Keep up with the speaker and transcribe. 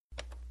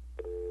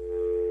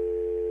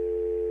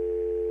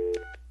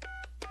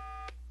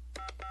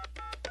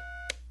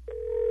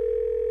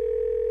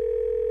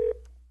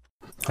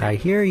I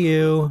hear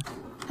you.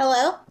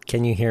 Hello?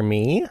 Can you hear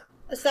me?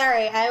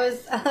 Sorry, I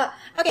was...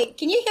 okay,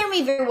 can you hear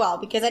me very well?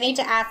 Because I need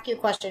to ask you a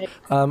question.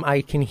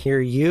 I can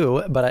hear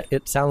you, but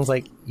it sounds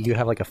like you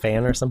have like a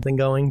fan or something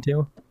going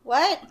too.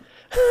 What?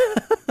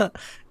 I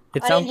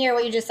didn't hear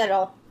what you just said at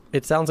all.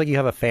 It sounds like you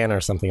have a fan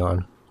or something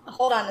on.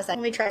 Hold on a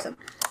second. Let me try some.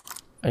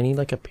 I need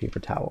like a paper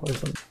towel or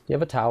something. Do you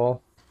have a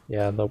towel?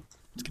 Yeah,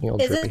 it's getting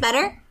all Is drippy. this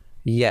better?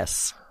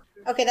 Yes.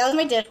 Okay, that was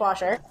my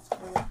dishwasher.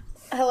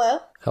 Hello?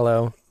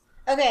 Hello.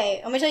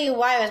 Okay, let me tell you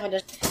why I was my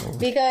dishwasher.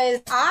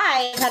 Because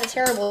I had a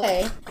terrible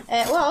day.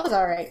 And, well, it was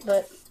alright,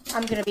 but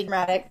I'm going to be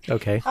dramatic.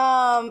 Okay.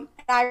 I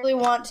really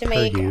want to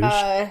make,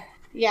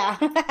 yeah.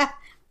 I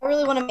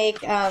really want to make,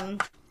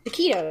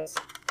 taquitos,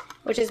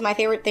 which is my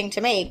favorite thing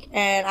to make.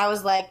 And I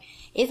was like,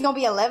 it's going to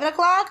be 11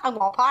 o'clock. I'm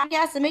going to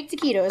podcast and make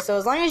taquitos. So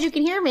as long as you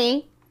can hear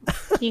me,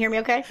 can you hear me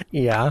okay?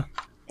 Yeah.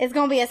 It's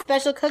going to be a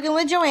special Cooking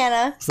with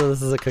Joanna. So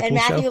this is a cooking show? And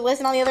Matthew show?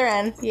 listen on the other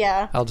end.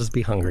 Yeah. I'll just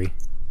be hungry.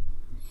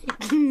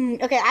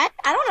 Okay, I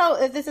don't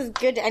know if this is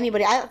good to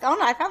anybody. I don't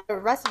know. I found the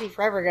recipe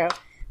forever ago.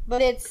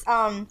 But it's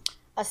a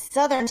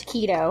southern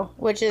taquito,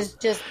 which is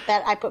just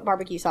that I put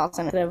barbecue sauce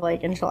in it instead of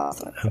like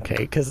enchiladas in it. Okay,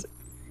 because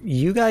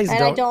you guys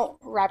and I don't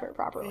wrap it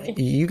properly.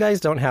 You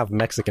guys don't have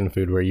Mexican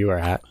food where you are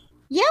at.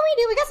 Yeah,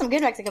 we do. We got some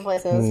good Mexican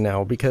places.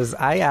 No, because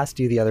I asked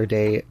you the other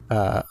day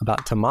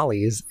about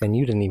tamales, and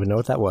you didn't even know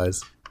what that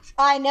was.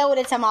 I know what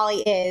a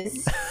tamale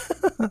is.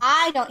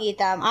 I don't eat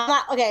them. I'm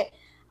not... Okay,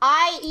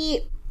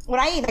 when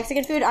I eat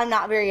Mexican food, I'm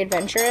not very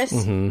adventurous.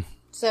 Mm-hmm.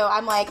 So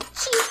I'm like,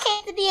 cheese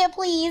quesadilla,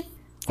 please.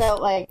 So,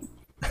 like,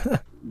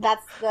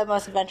 that's the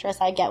most adventurous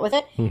I get with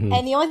it. Mm-hmm.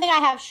 And the only thing I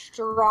have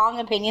strong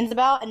opinions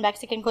about in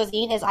Mexican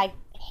cuisine is I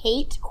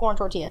hate corn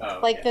tortillas. Oh, okay.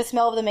 Like, the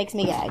smell of them makes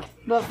me gag.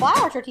 But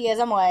flour tortillas,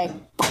 I'm like,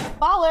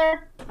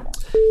 baller.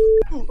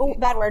 Oh,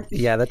 bad word.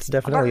 Yeah, that's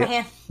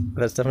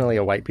definitely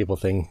a white people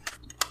thing.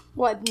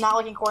 What, not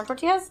liking corn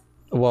tortillas?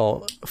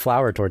 Well,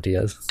 flour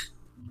tortillas.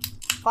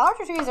 Flour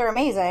tortillas are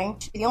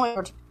amazing. The only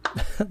tortilla.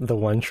 The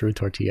one true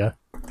tortilla.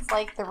 It's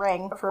like the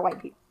ring for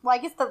white people. Well, I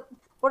guess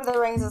Lord of the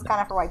Rings is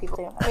kind of for white people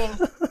too. I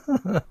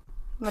mean,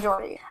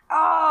 majority.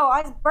 Oh,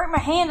 I just burnt my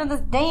hand on this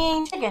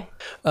dang chicken.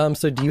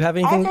 So do you have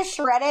anything? I have to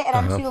shred it, and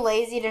I'm too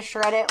lazy to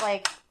shred it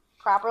like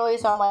properly.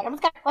 So I'm like, I'm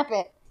just gonna flip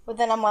it. But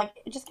then I'm like,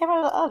 it just came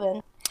out of the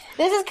oven.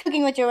 This is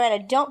Cooking with Joanna.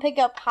 Don't pick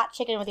up hot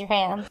chicken with your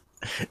hands.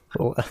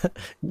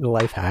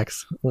 Life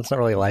hacks. That's not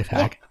really a life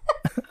hack.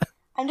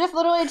 I'm just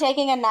literally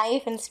taking a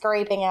knife and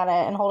scraping at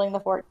it and holding the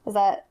fork. Is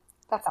that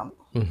sounds?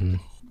 Mm-hmm.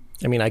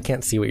 I mean, I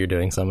can't see what you're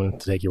doing, so I'm going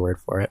to take your word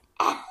for it.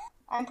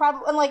 I'm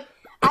probably like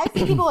I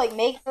see people like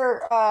make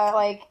their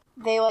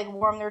they like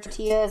warm their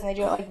tortillas and they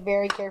do it like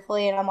very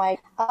carefully, and I'm like,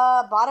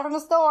 bought it from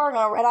the store,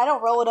 and I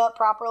don't roll it up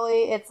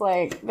properly. It's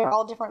like they're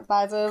all different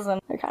sizes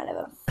and they're kind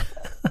of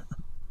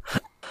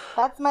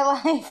that's my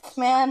life,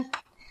 man.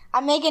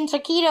 I'm making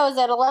taquitos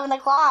at 11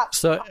 o'clock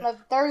on a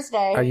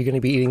Thursday. Are you going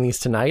to be eating these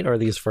tonight, or are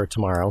these for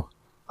tomorrow?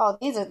 Oh,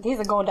 these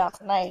are going down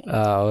tonight.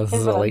 Oh, this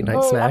is a late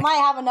night snack. I might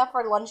have enough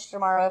for lunch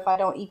tomorrow if I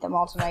don't eat them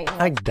all tonight.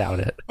 I doubt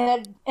it.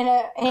 In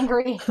a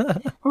angry,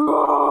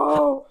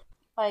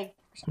 like.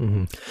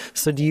 Mm-hmm.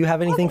 So, do you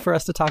have anything for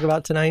us to talk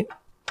about tonight?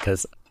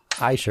 Because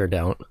I sure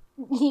don't.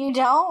 You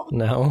don't?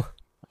 No.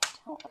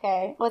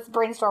 Okay, let's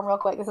brainstorm real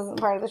quick. This isn't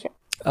part of the show.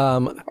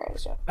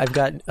 I've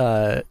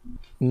got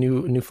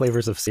new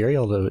flavors of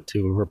cereal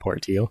to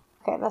report to you.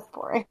 Okay, that's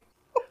boring.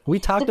 We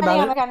talked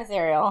Depending about on the kind of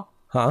cereal.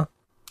 Huh?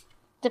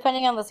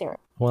 Depending on the cereal.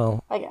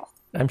 Well, I guess.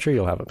 I'm sure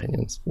you'll have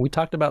opinions. We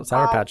talked about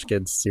Sour Patch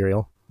Kids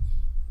cereal.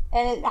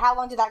 And how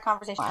long did that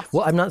conversation last?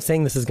 Well, I'm not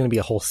saying this is going to be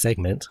a whole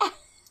segment.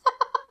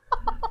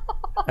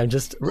 I'm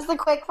just a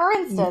quick for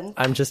instance.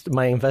 I'm just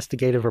my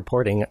investigative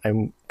reporting.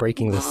 I'm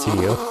breaking this to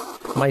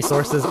you. My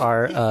sources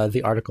are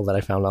the article that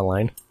I found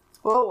online.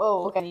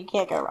 Whoa, okay, you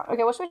can't go wrong.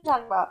 Okay, what should we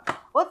talk about?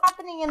 What's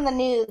happening in the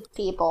news,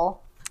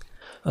 people?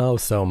 Oh,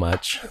 so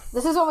much.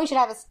 This is when we should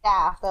have a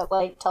staff that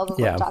like tells us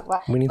what to talk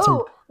about. We need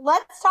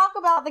let's talk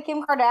about the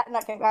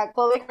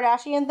Khloe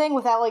Kardashian thing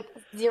without like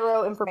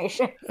zero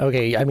information.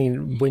 Okay, I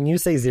mean, when you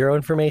say zero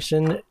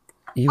information,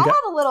 I have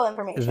a little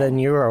information. Then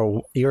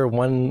you're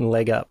one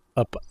leg up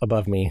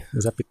above me.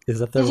 Is that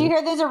the? Did you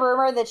hear? There's a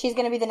rumor that she's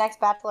going to be the next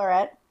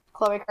Bachelorette,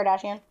 Khloe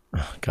Kardashian.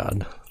 Oh,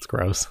 God, that's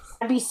gross.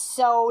 I'd be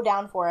so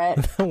down for it.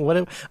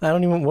 What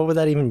would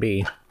that even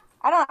be?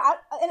 I don't know.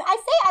 And I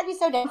say I'd be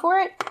so down for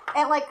it.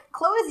 And like,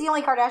 Khloe's the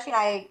only Kardashian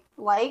I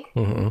like.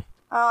 Mm-hmm.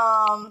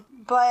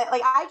 But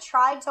like, I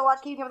tried to watch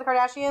Keeping Up with the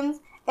Kardashians,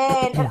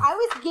 and I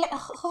was getting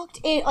hooked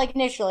in like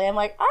initially. I'm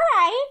like, all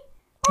right,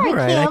 Kim,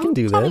 I can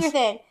do tell this. Me your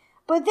thing.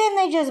 But then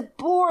they just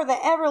bore the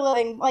ever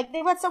living. Like,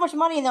 they've got so much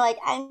money, and they're like,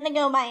 I'm gonna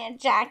go buy a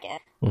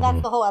jacket. Mm-hmm.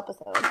 That's the whole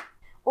episode.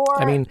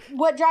 Or, I mean,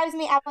 what drives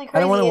me absolutely crazy.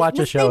 I don't want to watch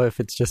a show if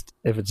it's just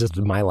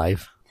my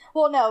life.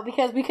 Well, no,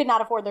 because we could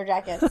not afford their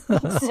jackets.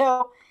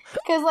 So,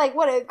 because like,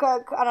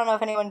 I don't know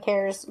if anyone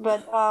cares,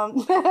 but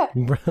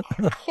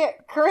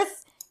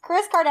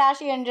Kris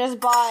Kardashian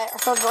just bought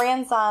her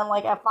grandson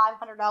like a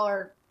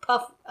 $500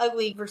 puff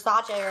ugly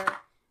Versace or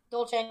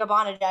Dolce &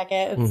 Gabbana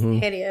jacket. It's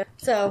hideous.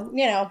 So,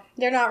 you know,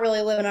 they're not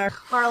really living our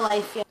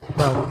life yet.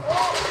 Well,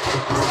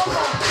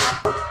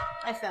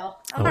 I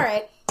fell. All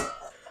right. All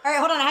right,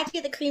 hold on. I have to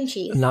get the cream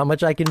cheese. not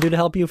much I can do to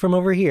help you from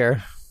over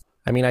here.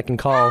 I mean, I can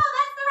call. No, that's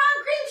the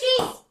wrong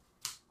cream cheese.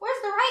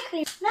 Where's the right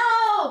cream?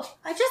 No,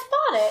 I just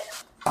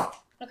bought it.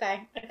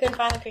 Okay, I couldn't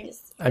find the cream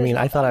cheese. I mean,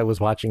 I thought I was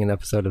watching an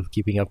episode of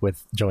Keeping Up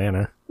with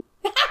Joanna.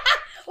 Where's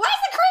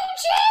the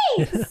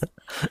cream cheese?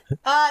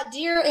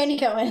 Dear Andy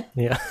Cohen.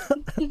 Yeah.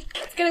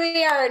 It's gonna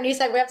be our new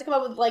segment. We have to come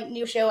up with like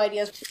new show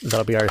ideas.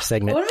 That'll be our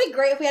segment. Wouldn't it be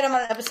great if we had him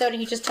on an episode and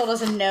he just told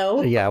us a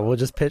no? Yeah, we'll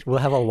just pitch. We'll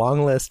have a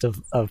long list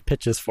of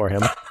pitches for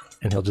him,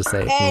 and he'll just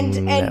say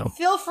And no.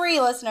 feel free,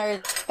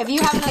 listeners, if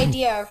you have an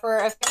idea for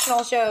a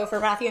fictional show for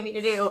Matthew and me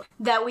to do,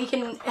 that we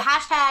can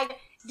hashtag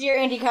Dear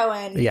Andy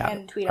Cohen Yeah,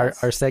 and tweet our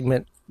us. our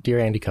segment, Dear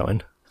Andy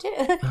Cohen.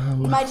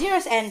 My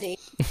dearest Andy.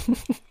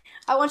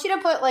 I want you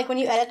to put, like, when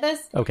you edit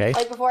this, Okay.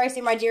 like, before I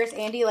say my dearest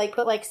Andy, like,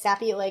 put, like,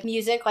 sappy, like,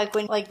 music, like,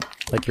 when, like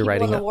You're people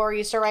writing in the it. war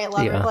used to write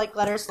letters, Yeah. like,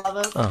 letters to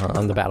lovers.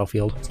 On the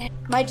battlefield.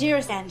 My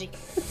dearest Andy,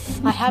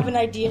 I have an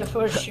idea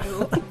for a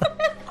show.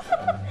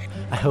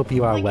 I hope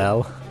you are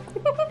well.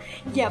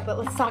 Yeah, but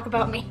let's talk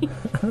about me.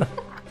 Okay,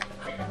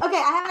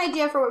 I have an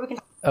idea for what we can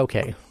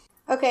Okay.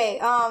 Okay,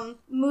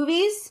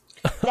 movies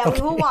that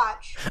we will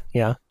watch,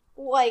 Yeah.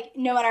 like,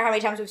 no matter how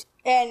many times we've seen,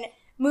 and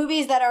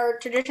movies that are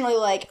traditionally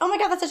like, oh my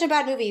god, that's such a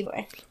bad movie.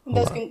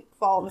 Those can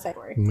fall in the same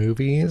category.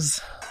 Movies.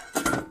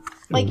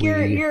 Like we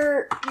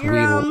your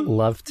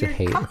love to your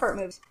hate. comfort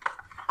movies.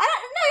 I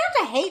don't know, you don't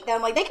have to hate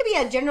them. Like, they could be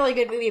a generally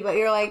good movie, but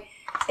you're like,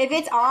 if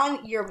it's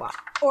on, you're watch.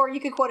 Or you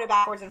could quote it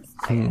backwards and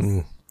I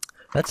guess.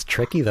 That's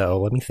tricky, though.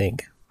 Let me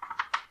think.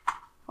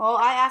 Well,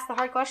 I asked the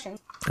hard questions.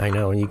 I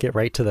know, and you get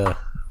right to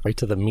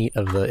the meat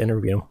of the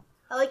interview.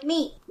 I like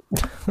meat.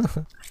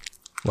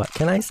 What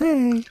can I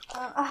say?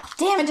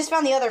 Damn, I just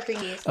found the other cream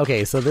cheese.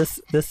 Okay, so this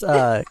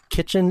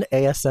kitchen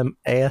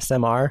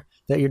ASMR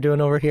that you're doing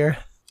over here.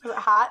 Is it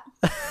hot?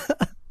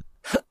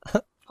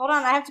 Hold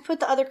on, I have to put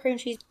the other cream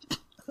cheese.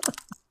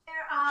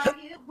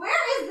 Where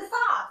is the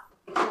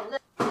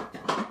sauce?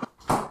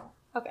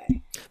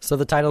 Okay. So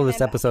the title of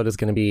this episode is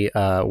going to be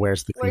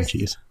 "Where's the cream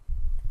cheese?"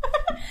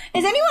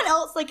 Is anyone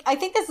else like? I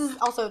think this is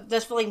also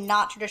just really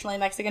not traditionally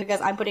Mexican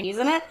because I'm putting cheese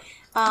in it.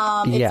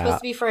 It's Yeah. supposed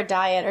to be for a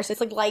diet, or so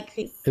it's like.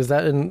 Is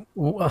that in?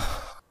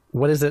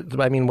 What is it?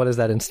 I mean, what is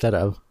that instead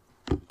of?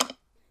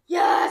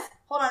 Yes.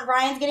 Hold on,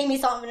 Ryan's getting me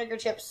salt and vinegar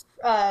chips.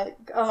 Oh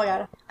my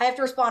god, I have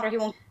to respond or he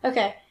won't.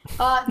 Okay.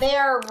 They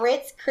are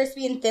Ritz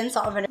crispy and thin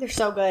salt and vinegar. They're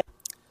so good.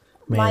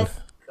 Man, My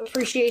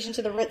appreciation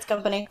to the Ritz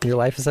company. your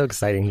life is so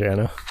exciting,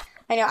 Joanna.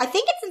 I know. I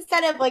think it's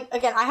instead of, like,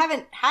 again, I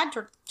haven't had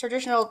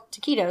traditional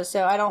taquitos,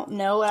 so I don't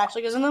know what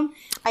actually goes in them.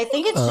 I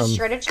think it's just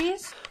shredded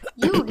cheese.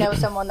 You know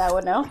someone that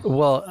would know.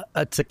 Well,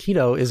 a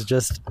taquito is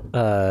just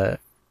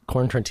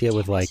corn tortilla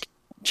with like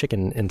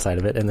chicken inside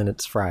of it, and then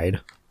it's fried.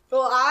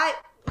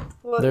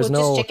 Well, There's with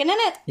no- just chicken in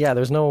it? Yeah,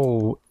 there's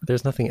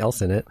nothing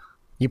else in it.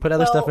 You put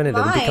other Well, stuff in it, and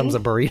it mine- becomes a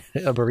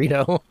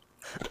burrito.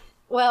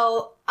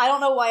 Well, I don't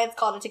know why it's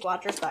called a Tequila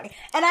Watchers recipe.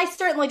 And I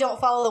certainly don't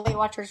follow the Weight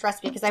Watchers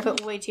recipe because I put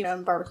way too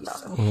much barbecue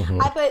sauce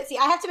in.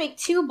 I have to make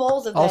 2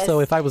 bowls of this. Also,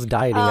 if I was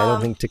dieting, I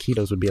don't think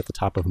taquitos would be at the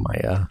top of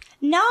my.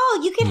 No,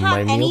 you can have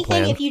My meal anything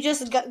plan. if you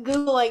just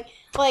Google, like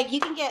you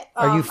can get,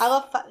 Are you I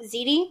love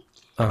ziti.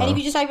 And if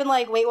you just type in,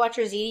 like, Weight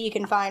Watchers ziti, you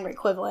can find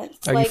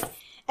equivalents. Are you Like,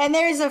 and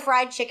there's a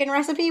fried chicken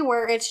recipe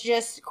where it's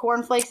just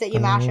cornflakes that you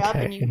mash up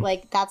and you,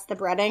 like, that's the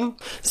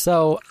breading.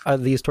 So, are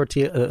these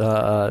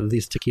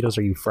these taquitos,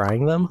 are you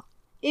frying them?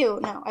 Ew,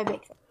 no, I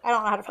bake them. I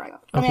don't know how to fry them.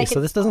 I mean, Okay, I so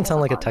could- this doesn't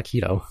sound like a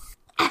taquito.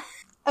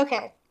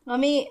 Okay, let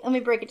me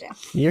break it down.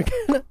 You're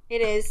gonna,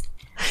 It is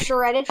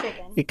shredded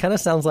chicken. it kind of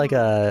sounds like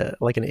an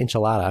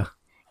enchilada.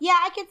 Yeah,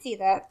 I could see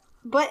that.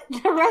 But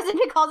the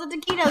recipe calls it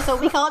taquito, so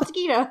we call it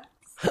taquito.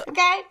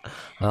 Okay?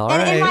 All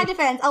And in my right.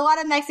 defense, a lot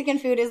of Mexican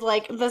food is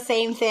like the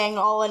same thing,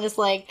 all in just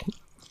like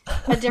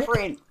a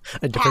different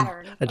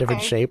pattern. A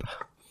different okay? shape.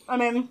 I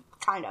mean,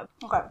 kind of.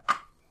 Okay.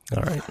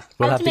 All right. I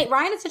We'll have have to to, make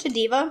Ryan is such a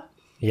diva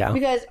yeah.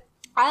 because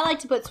I like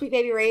to put Sweet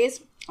Baby Ray's.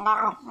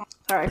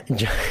 Sorry.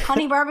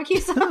 Honey barbecue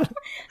sauce.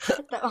 I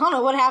don't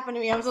know what happened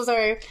to me. I'm so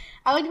sorry.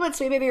 I like to put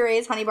Sweet Baby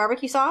Ray's honey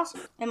barbecue sauce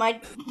in my,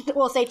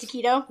 we'll say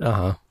taquito.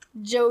 Uh-huh.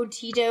 Joe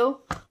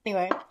Tito.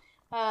 Anyway.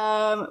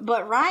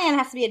 But Ryan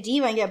has to be a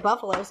diva and get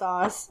buffalo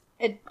sauce.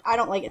 I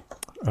don't like it.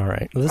 All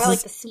right. I like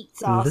the sweet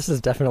sauce. This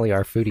is definitely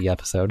our foodie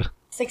episode.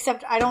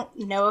 Except I don't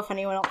know if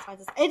anyone else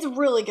finds this. It's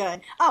really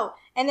good. Oh,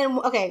 and then,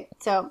 okay,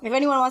 so if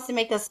anyone wants to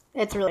make this,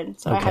 it's really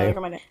good. So I highly Okay.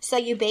 recommend it. So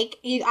you bake,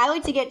 I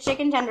like to get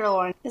chicken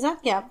tenderloin. Is that?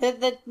 Yeah.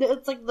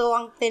 It's like the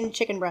long, thin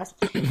chicken breast.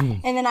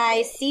 And then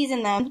I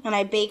season them and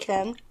I bake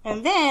them.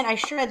 And then I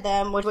shred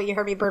them, which is what you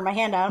heard me burn my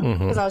hand on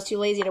because I was too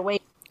lazy to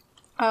wait.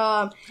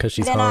 Because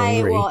she's Then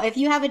hungry. well, if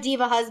you have a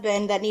diva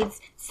husband that needs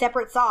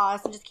separate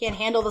sauce and just can't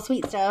handle the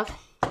sweet stuff,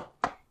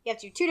 you have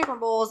to do 2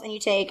 different bowls, and you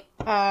take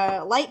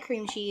light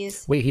cream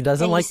cheese. Wait, he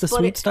doesn't and you like the split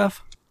sweet it-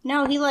 stuff?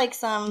 No, he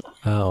likes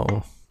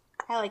Oh.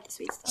 I like the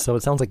sweet stuff. So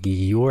it sounds like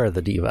you're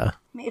the diva.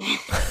 Maybe.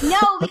 No,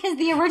 because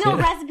the original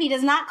recipe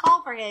does not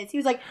call for his. He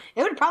was like,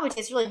 it would probably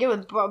taste really good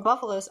with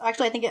buffaloes.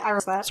 Actually, I think I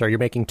roast that. So you're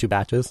making 2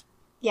 batches?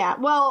 Yeah,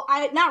 well,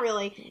 not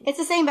really. It's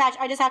the same batch.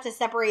 I just have to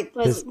separate.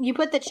 You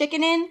put the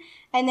chicken in,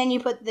 and then you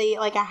put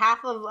a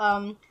half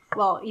of,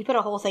 you put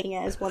a whole thing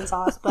in as one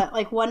sauce, but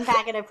like 1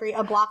 packet of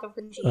a block of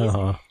cream cheese.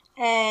 Uh-huh.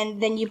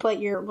 And then you put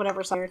your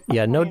whatever sauce.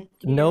 Yeah, no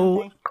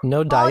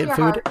diet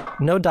food.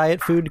 No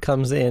diet food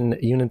comes in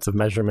units of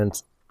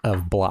measurements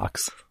of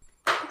blocks.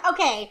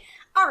 Okay,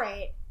 all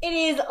right. It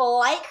is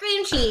light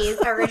cream cheese,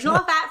 original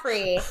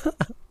fat-free,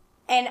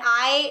 and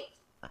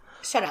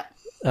shut up.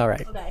 All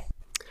right. Okay.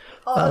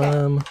 Oh, okay.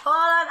 Hold on,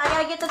 I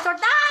gotta get the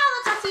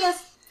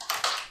tortillas.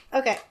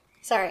 Okay,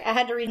 sorry, I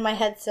had to read my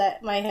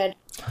headset.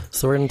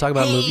 So we're gonna talk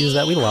about movies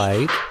that we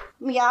like.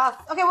 Yeah.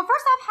 Okay. Well,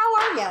 first off, how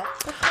are you?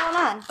 What's going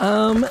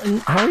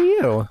on? How are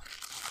you?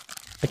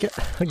 I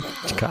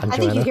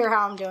think you hear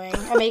how I'm doing.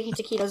 I'm making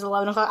taquitos at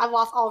 11 o'clock. I've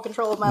lost all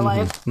control of my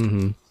life.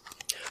 Mm-hmm.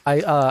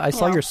 I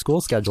saw your school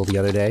schedule the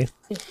other day.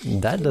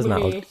 That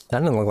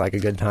doesn't look like a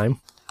good time.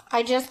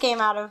 I just came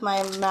out of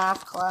my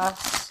math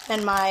class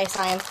and my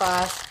science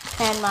class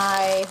and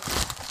my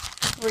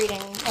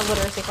reading and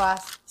literacy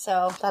class.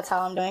 So that's how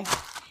I'm doing.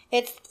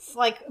 It's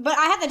like, but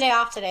I had the day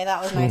off today.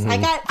 That was nice.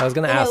 I was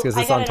going to ask, is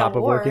this on top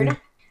of working?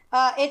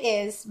 It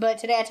is, but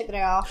today I took the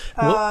day off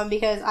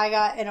because I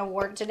got an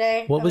award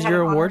today. What was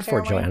your award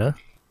for, Joanna?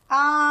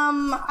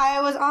 I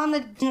was on the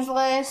dean's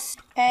list,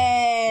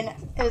 and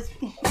it was...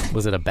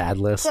 Was it a bad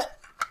list?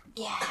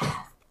 Yeah,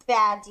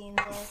 bad dean's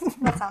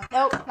list. That sounds...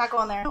 Nope, not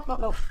going there.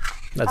 Nope.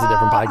 That's a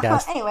different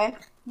podcast. Anyway,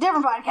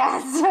 different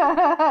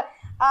podcast.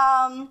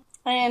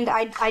 And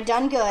I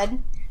done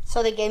good,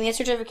 so they gave me a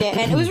certificate,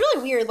 and it was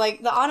really weird.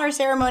 Like, the honor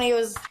ceremony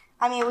was...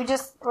 I mean, it was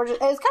kind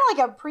of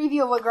like a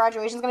preview of what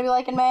graduation's going to be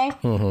like in May.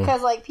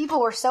 Because, like, people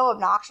were so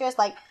obnoxious.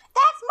 Like,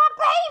 that's my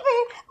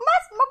baby!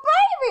 That's my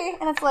baby!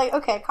 And it's like,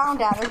 okay, calm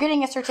down. You're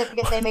getting a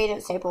certificate they made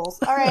at Staples.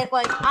 All right,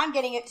 like, I'm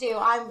getting it, too.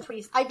 I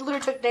literally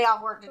took a day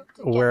off work to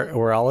get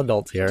We're all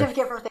adults here.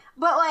 certificate from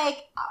But,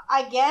 like,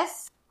 I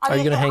guess... Are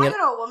you going to hang it? I go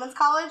to a women's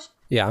college.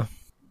 Yeah.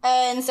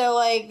 And so,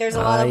 like, there's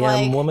a lot of, like...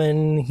 I am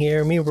woman,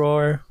 hear me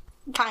roar.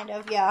 Kind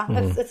of, yeah.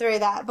 It's very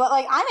that. But,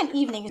 like, I'm an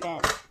evening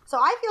student. So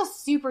I feel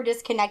super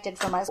disconnected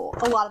from my school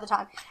a lot of the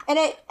time. And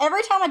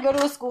every time I go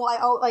to a school,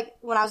 like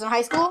when I was in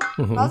high school,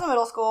 when I was in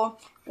middle school,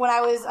 when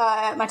I was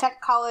at my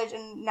tech college,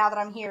 and now that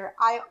I'm here,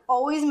 I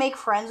always make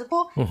friends with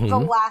people the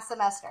last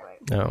semester.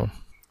 Oh.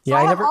 Yeah,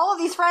 so I have all of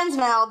these friends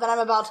now that I'm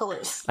about to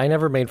lose. I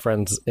never made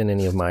friends in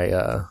any of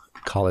my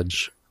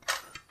college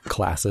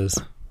classes.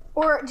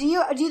 Or do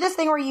you do this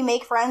thing where you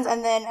make friends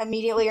and then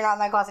immediately you're not in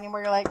that class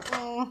anymore? You're like,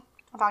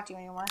 I'll talk to you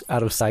anymore.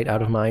 Out of sight,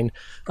 out of mind.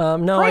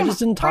 No, I just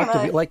didn't talk to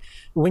people. Like,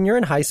 when you're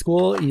in high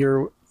school,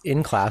 you're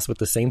in class with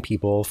the same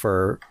people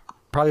for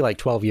probably like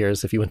 12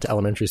 years if you went to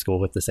elementary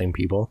school with the same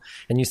people.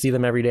 And you see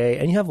them every day,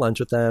 and you have lunch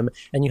with them,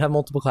 and you have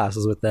multiple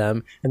classes with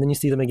them, and then you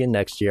see them again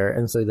next year.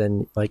 And so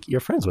then, like, you're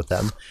friends with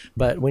them.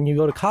 But when you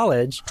go to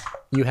college,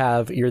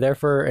 you're there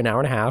for an hour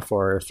and a half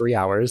or 3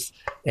 hours,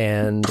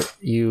 and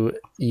you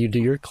do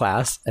your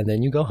class, and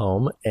then you go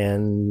home,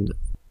 and...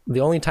 The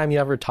only time you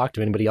ever talk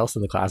to anybody else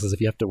in the class is if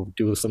you have to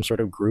do some sort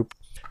of group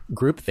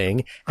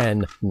thing.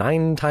 And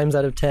 9 times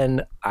out of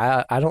 10,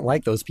 I don't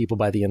like those people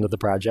by the end of the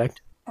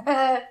project.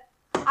 I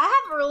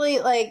have really,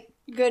 like,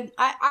 good...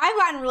 I've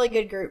gotten a really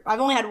good group. I've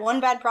only had one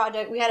bad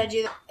project. We had to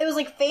do... It was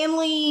like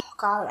family...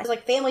 God, it was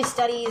like family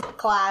studies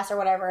class or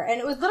whatever. And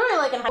it was literally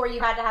like in where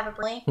you had to have a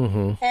family.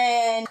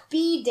 And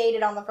be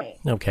dated on the plane.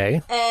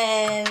 Okay.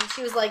 And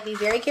she was like, be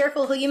very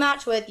careful who you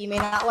match with. You may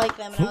not like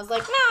them. And I was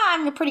like,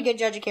 I'm a pretty good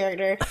judge of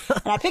character.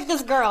 And I picked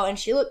this girl, and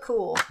she looked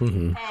cool.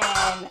 And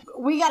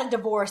we got a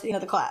divorce at the end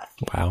of the class.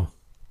 Wow.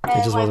 And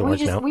it just wasn't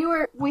working out.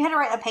 We had to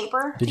write a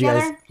paper Did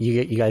together.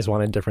 you guys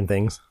wanted different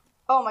things?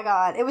 Oh my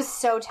god, it was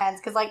so tense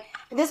because like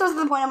this was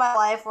the point of my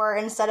life where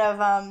instead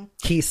of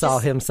he saw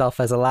himself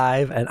as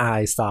alive and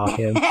I saw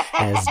him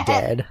as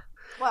dead.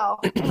 Well,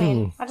 I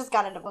mean, I just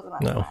got into both of them.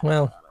 No,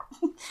 well,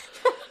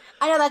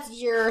 I know that's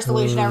your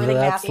solution to everything,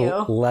 that's Matthew.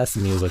 Less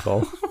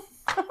musical.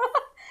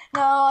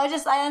 No,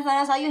 that's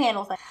how you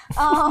handle things.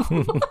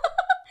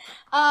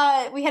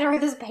 We had to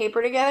write this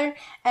paper together,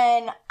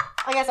 and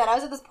like I said, I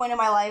was at this point in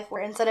my life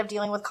where instead of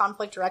dealing with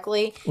conflict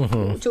directly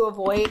to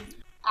avoid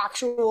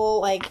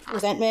actual like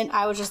resentment,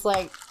 I was just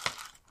like,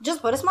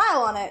 just put a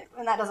smile on it,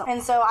 and that doesn't.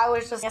 And so I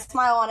was just a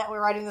smile on it. We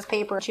were writing this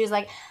paper. She was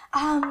like,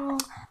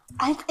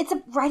 it's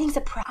a writing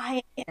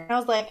surprise, and I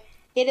was like,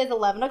 it is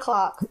 11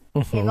 o'clock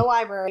in the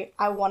library.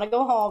 I want to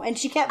go home. And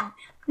she kept,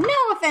 no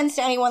offense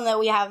to anyone that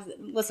we have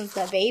listens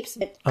to vapes,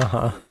 but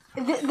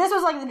this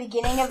was like the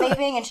beginning of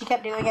vaping, and she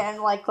kept doing it,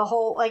 and like the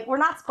whole, like, we're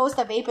not supposed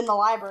to vape in the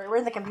library. We're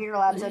in the computer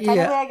lab, so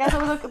technically I guess it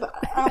was okay, but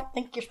I don't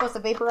think you're supposed to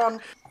vape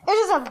around.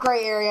 It's just a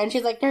gray area, and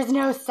she's like, there's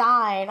no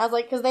sign. I was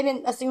like, because they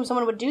didn't assume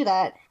someone would do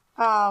that.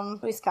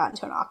 We just got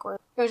into it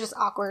was just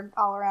awkward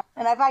all around.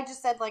 And if I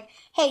just said like,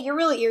 hey, you're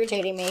really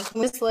irritating me,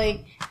 can we just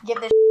like get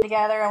this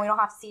together and we don't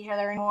have to see each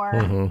other anymore? I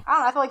don't know,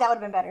 I feel like that would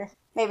have been better.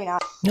 Maybe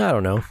not. I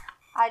don't know.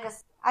 I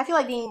I feel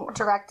like being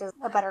direct is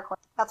a better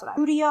question. That's what I.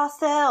 Who to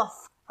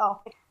yourself?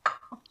 Oh,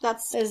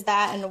 is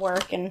that and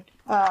work and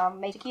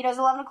make taquitos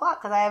 11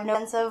 o'clock because I have no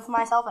sense of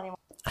myself anymore.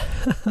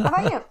 How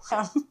about you?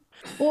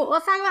 Well,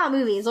 let's talk about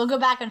movies. We'll go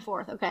back and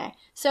forth. Okay,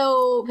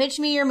 so pitch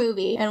me your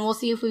movie, and we'll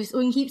see if we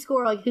can keep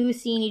score like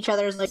who's seen each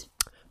other's like.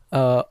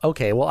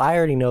 Okay, well, I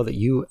already know that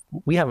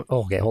we haven't.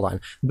 Oh, okay, hold on.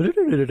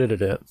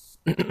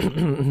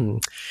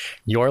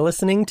 You're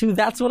listening to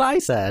That's What I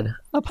Said,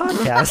 a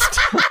podcast.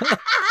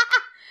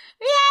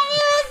 We haven't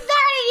even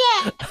started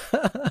yet.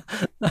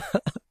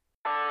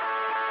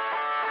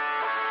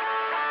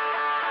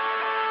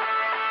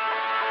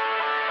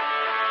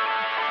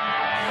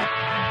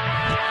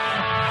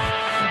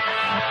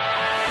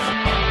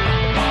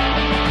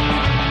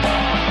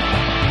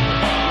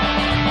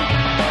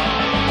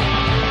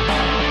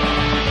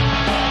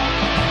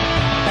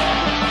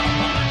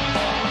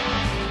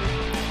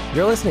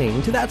 You're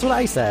listening to That's What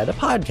I Said, a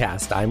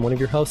podcast. I'm one of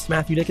your hosts,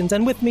 Matthew Dickens,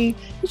 and with me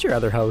is your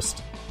other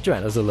host,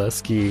 Joanna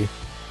Zaleski.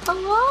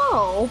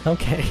 Hello.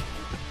 Okay.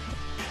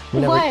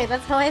 Why?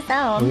 That's how I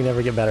sound. We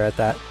never get better at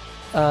that.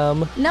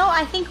 No,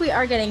 I think we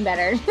are getting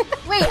better.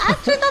 Wait, I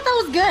actually thought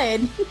that was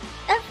good.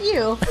 F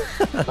you.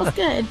 That was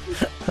good.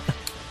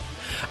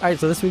 All right,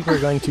 so this week we're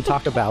going to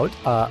talk about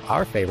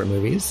our favorite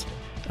movies.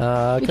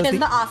 Because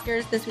the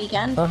Oscars this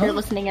weekend, if you're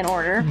listening in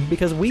order.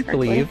 Because we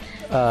believe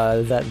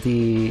that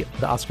the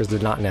Oscars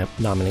did not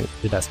nominate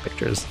the Best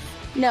Pictures.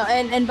 No,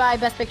 and by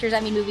Best Pictures, I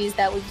mean movies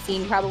that we've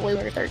seen probably when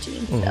we were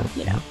 13. So,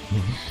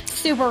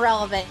 super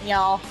relevant,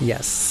 y'all.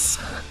 Yes.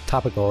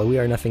 Topical. We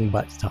are nothing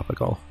but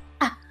topical.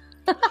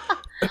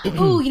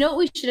 Ooh, you know what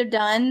we should have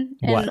done?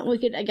 And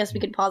what? I guess we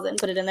could pause it and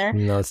put it in there.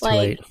 No, it's too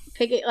late.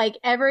 Pick it,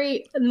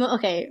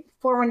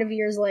 formative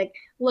years,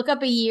 look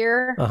up a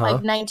year,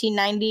 like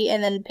 1990,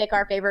 and then pick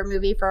our favorite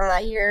movie from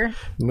that year.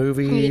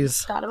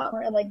 Movies. Thought about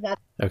it like that.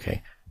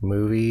 Okay,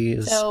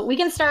 movies. So we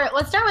can start.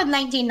 Let's start with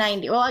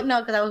 1990. Well,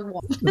 no, because I was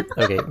one.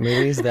 Okay,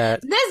 movies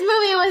that. This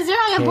movie was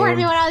really important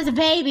to me when I was a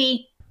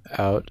baby.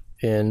 Out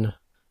in.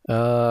 You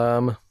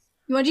want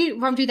to do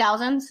from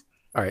 2000s?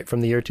 All right,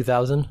 from the year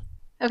 2000.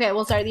 Okay,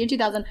 we'll start the year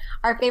 2000.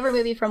 Our favorite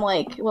movie from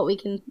what we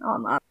can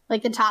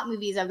the top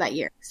movies of that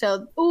year.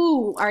 So, I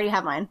already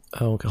have mine.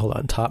 Oh, okay, hold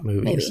on. Top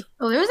movies. Maybe.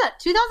 Oh, there was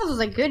 2000s was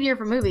a good year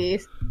for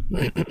movies.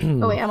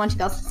 Oh wait, I'm on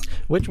 2000s.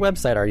 Which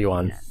website are you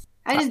on?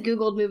 I just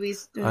googled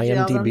movies.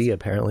 IMDb 2000s.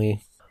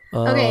 Apparently.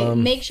 Okay,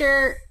 make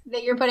sure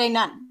that you're putting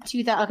not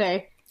 2000.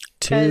 Okay.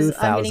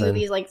 2000. I'm getting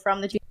movies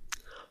from the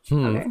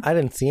 2000s. Okay. I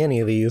didn't see any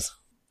of these.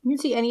 You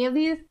didn't see any of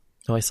these?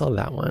 Oh, I saw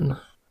that one.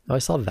 Oh, I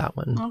saw that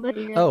one.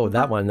 Oh,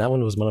 that one. That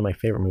one was one of my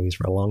favorite movies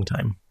for a long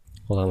time.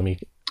 Hold on, let me...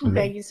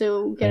 Okay,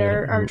 so get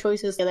our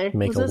choices together.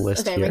 Make a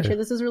list here. Make sure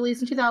this is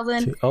released in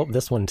 2000. Oh,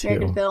 this one too.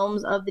 American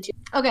films of the...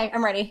 Okay,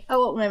 I'm ready. Oh,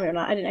 well, maybe I'm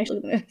not. I didn't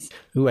actually look at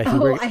the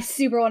movies. Ooh, I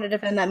super want to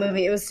defend that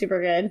movie. It was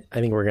super good.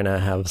 I think we're going to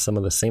have some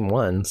of the same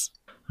ones.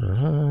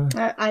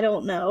 I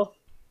don't know.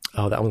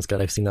 Oh, that one's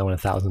good. I've seen that one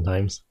 1,000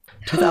 times.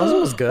 2000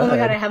 was good. Oh my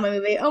god, I have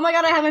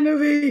my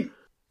movie.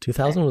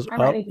 2000 was...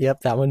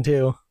 Yep, that one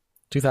too.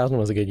 2000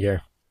 was a good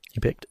year.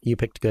 You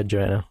picked good,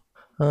 Joanna.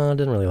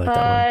 Didn't really like that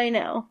one. I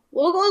know.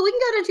 Well, we can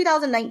go to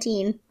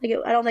 2019.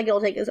 I don't think it'll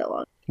take us that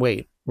long.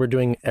 Wait, we're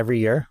doing every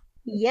year?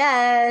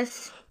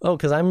 Yes. Oh,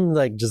 because I'm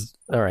just...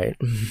 All right.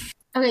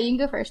 Okay, you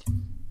can go first.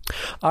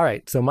 All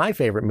right, so my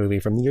favorite movie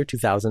from the year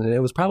 2000, and it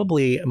was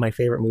probably my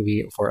favorite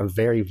movie for a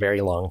very,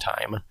 very long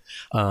time,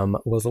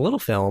 was a little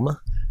film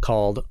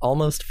called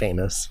Almost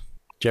Famous.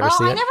 Did you ever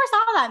see it? I never saw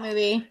that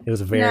movie. It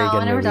was a very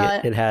good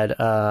movie. It had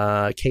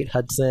Kate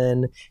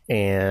Hudson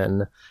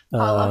and I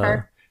love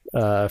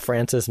her.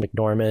 Frances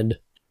McDormand.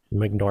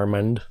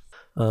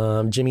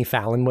 Jimmy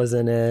Fallon was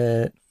in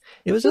it.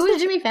 Who is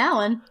Jimmy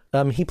Fallon?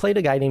 He played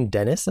a guy named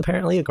Dennis,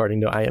 apparently,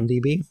 according to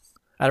IMDb.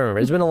 I don't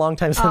remember. It's been a long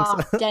time since.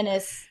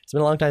 Dennis. It's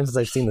been a long time since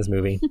I've seen this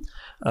movie.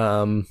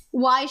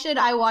 Why should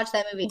I watch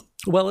that movie?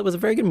 Well, it was a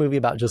very good movie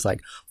about just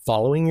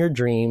following your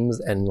dreams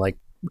and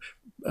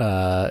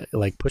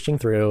pushing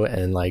through,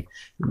 and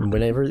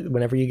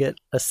whenever you get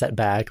a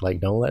setback,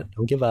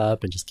 don't give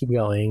up and just keep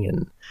going.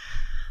 And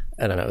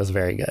I don't know, it was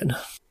very good.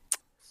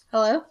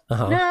 Hello?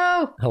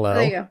 No. Hello.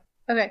 There you go.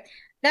 Okay.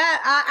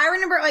 That I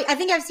remember. I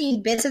think I've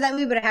seen bits of that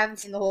movie, but I haven't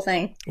seen the whole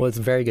thing. Well, it's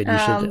very good. You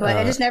should. But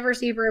it just never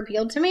super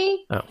appealed to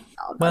me. Oh,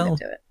 I'll get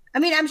to it. I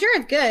mean, I'm sure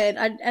it's good.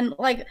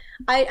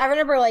 I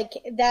remember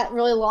that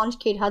really launched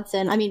Kate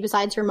Hudson. I mean,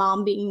 besides her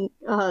mom being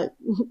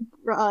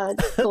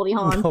Goldie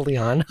Hawn. Goldie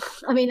Hawn.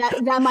 I mean,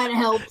 that might have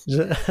helped.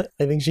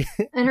 I think she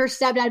and her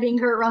stepdad being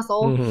Kurt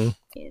Russell.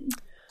 Mm-hmm.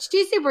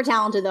 She's super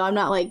talented, though. I'm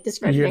not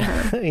discrediting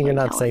her. You're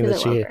not saying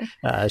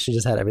that she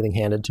just had everything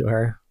handed to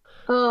her.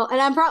 Oh, and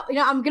I'm probably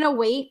I'm gonna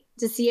wait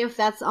to see if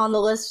that's on the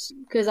list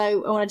because I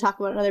want to talk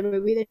about another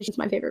movie that's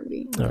my favorite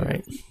movie. All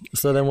right.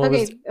 So then so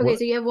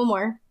you have one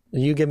more.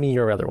 You give me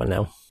your other one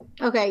now.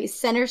 Okay,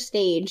 Center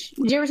Stage.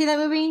 Did you ever see that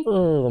movie?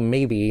 Oh,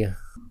 maybe.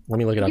 Let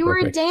me look it up. You were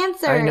a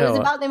dancer. I know. It was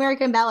about the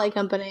American Ballet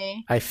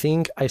Company. I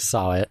think I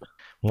saw it.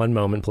 One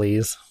moment,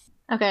 please.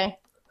 Okay.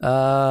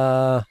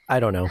 I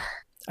don't know.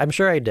 I'm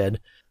sure I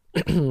did.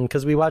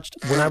 because we watched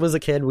when I was a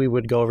kid. We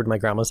would go over to my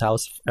grandma's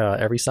house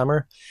every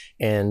summer,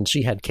 and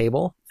she had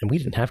cable, and we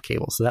didn't have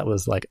cable, so that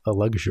was like a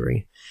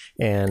luxury.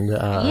 And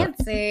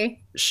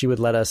fancy. She would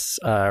let us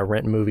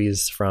rent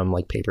movies from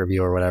like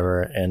pay-per-view or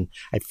whatever, and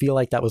I feel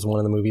like that was one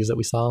of the movies that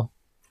we saw.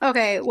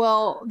 Okay,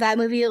 well, that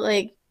movie,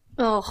 I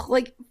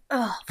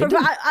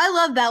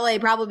love ballet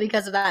probably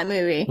because of that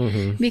movie.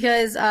 Mm-hmm.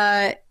 Because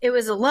it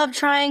was a love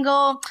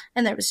triangle,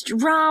 and there was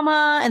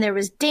drama, and there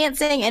was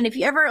dancing. And if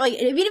you ever,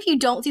 even if you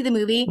don't see the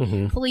movie,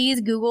 Mm-hmm.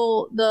 please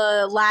Google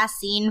the last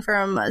scene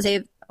from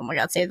Save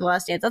the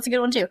Last Dance. That's a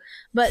good one too.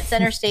 But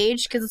Center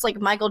Stage, because it's like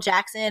Michael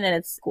Jackson, and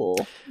it's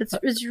cool.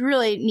 It's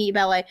really neat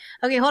ballet.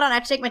 Okay, hold on. I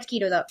have to take my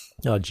taquitos out.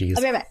 Oh, jeez.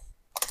 I'll be right back.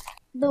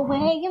 The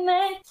way you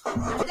make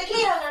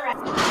taquitos are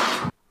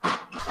right.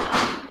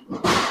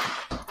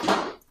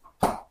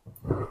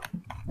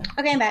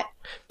 Okay, I'm back.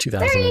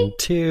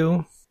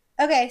 2002.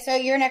 Okay, so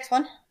your next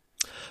one.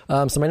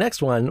 So my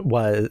next one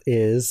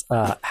is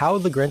How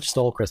the Grinch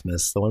Stole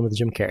Christmas, the one with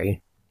Jim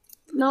Carrey.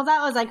 No,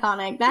 that was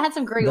iconic. That had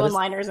some great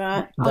one-liners in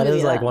it. That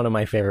is like one of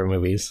my favorite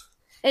movies.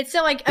 It's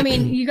still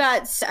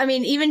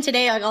even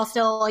today, I'll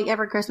still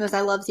every Christmas,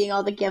 I love seeing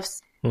all the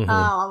gifts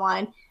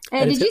online.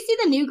 And did you see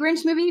the new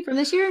Grinch movie from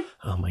this year?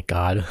 Oh my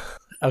God.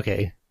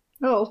 Okay.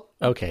 Oh.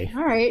 Okay.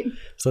 All right.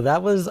 So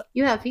that was...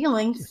 You have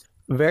feelings.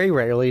 Very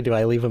rarely do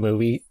I leave a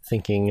movie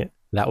thinking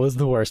that was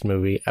the worst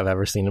movie I've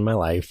ever seen in my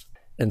life.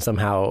 And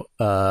somehow,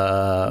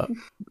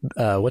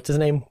 what's his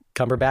name?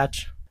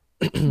 Cumberbatch?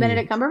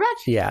 Benedict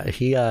Cumberbatch? Yeah,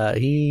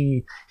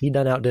 he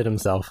done outdid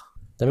himself.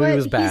 The movie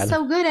was bad. He's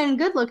so good and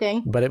good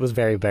looking. But it was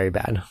very, very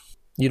bad.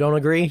 You don't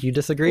agree? You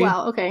disagree?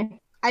 Well, okay.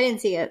 I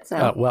didn't see it, so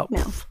no.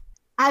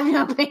 I have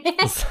no opinion.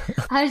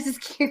 I was just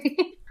curious.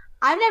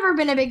 I've never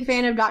been a big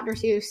fan of Dr.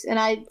 Seuss, and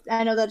I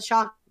know that's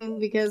shocking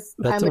because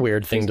that's I'm a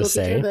weird thing to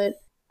say. Teacher, but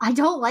I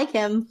don't like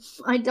him.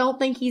 I don't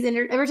think he's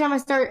every time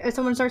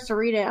someone starts to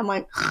read it, I'm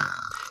like,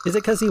 is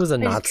it because he was a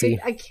Nazi?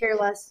 I care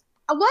less.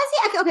 Was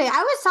he? Okay, I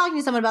was talking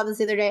to someone about this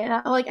the other day, and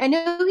I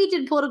know he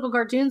did political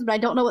cartoons, but I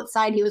don't know what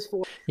side he was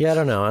for. Yeah, I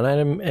don't know,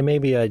 and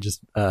maybe I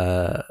just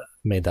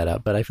made that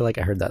up, but I feel like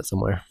I heard that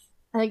somewhere.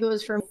 I think it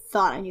was from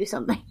thought I knew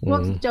something.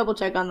 We'll have to double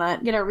check on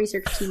that. Get our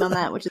research team on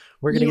that, which is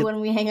when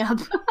we hang up.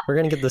 We're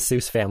gonna get the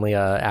Seuss family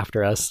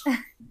after us.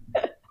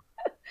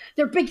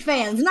 They're big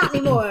fans, not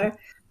anymore.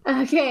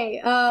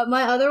 Okay,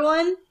 my other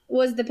one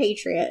was The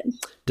Patriot.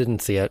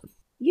 Didn't see it.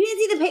 You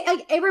didn't see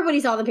everybody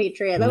saw The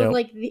Patriot. That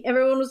was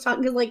everyone was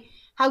talking because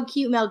how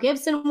cute Mel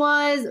Gibson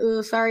was.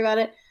 Ooh, sorry about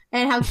it.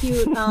 And how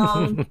cute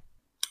oh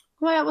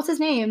my God, what's his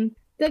name?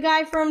 The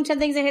guy from 10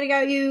 Things I Hate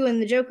About You and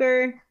the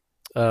Joker.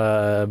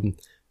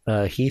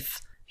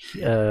 Heath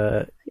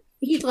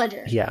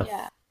Ledger.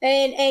 Yeah.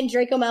 And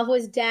Draco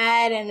Malfoy's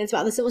dad, and it's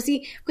about the Civil War.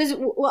 Because,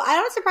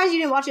 I'm surprised you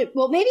didn't watch it.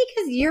 Well, maybe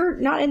because you're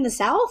not in the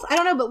South. I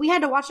don't know, but we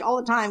had to watch it all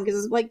the time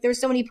because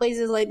there's so many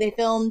places they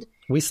filmed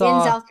in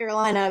South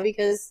Carolina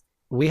because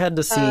we had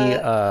to see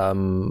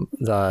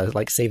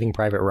the Saving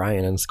Private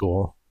Ryan in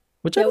school,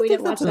 which I don't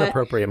think that's an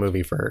appropriate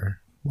movie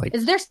for.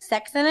 Is there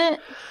sex in it?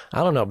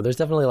 I don't know, but there's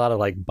definitely a lot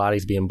of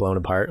bodies being blown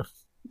apart.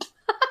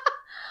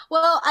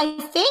 Well, I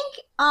think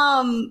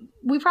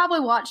we probably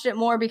watched it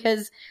more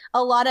because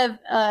a lot of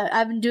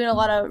I've been doing a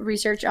lot of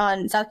research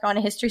on South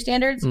Carolina history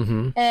standards,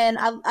 and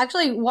I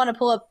actually want to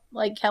pull up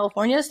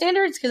California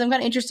standards because I'm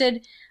kind of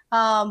interested.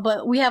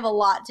 But we have a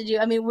lot to do.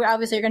 I mean, we're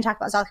obviously going to talk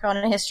about South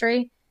Carolina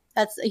history.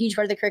 That's a huge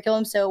part of the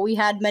curriculum. So we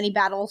had many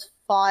battles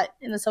fought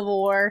in the Civil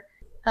War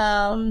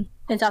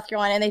in South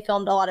Carolina, and they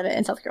filmed a lot of it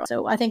in South Carolina.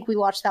 So I think we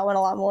watched that one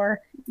a lot more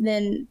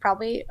than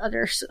probably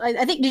others.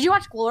 I think, did you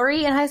watch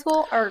Glory in high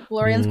school or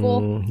Glory in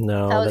school?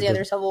 No. That was the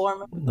other Civil War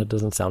movie. That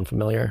doesn't sound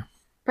familiar.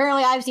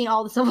 Apparently I've seen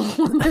all the Civil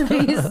War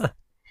movies.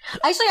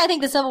 Actually, I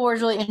think the Civil War is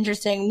really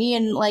interesting. Me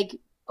and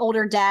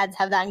older dads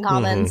have that in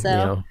common. So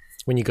yeah.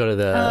 When you go to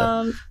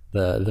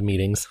the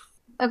meetings.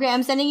 Okay,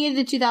 I'm sending you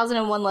the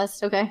 2001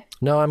 list, okay?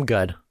 No, I'm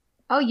good.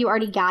 Oh, you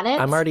already got it?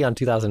 I'm already on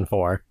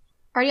 2004.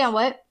 Already on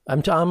what?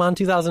 I'm on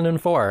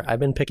 2004. I've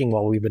been picking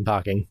while we've been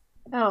talking.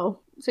 Oh,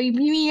 so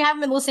you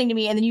haven't been listening to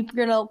me, and then you're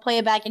gonna play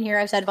it back and hear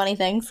I've said funny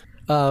things.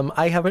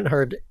 I haven't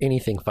heard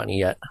anything funny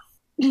yet.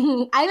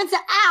 I haven't said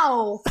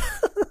ow.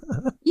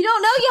 You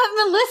don't know, you haven't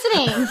been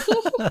listening.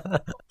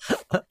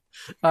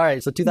 All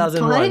right, so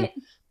 2001.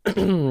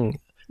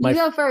 You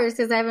go first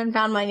because I haven't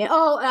found mine yet.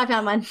 Oh, I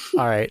found mine.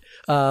 All right.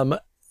 A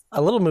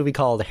little movie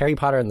called Harry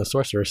Potter and the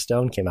Sorcerer's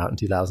Stone came out in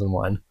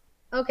 2001.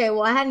 Okay,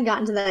 well, I hadn't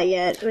gotten to that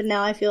yet, but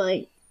now I feel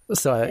like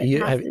so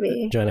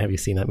Joanna, have you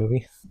seen that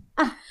movie?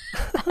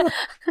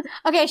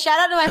 Okay, shout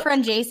out to my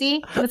friend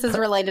JC. This is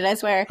related, I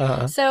swear.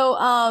 Uh-huh.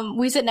 So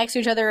we sit next to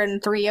each other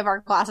in 3 of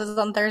our classes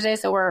on Thursday,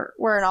 so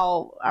we're in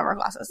all of our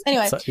classes.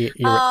 Anyway, so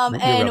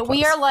and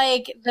we are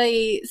like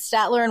the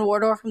Statler and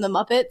Waldorf from the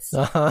Muppets.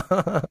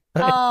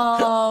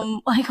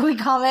 We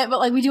comment,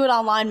 but we do it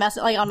online,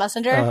 on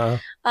Messenger.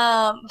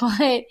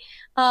 But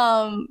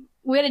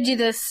we had to do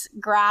this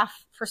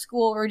graph for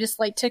school where we just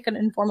took an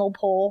informal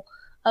poll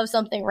of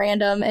something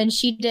random, and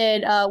she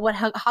did what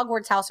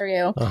Hogwarts house are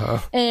you?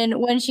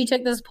 And when she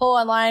took this poll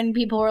online,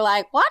 people were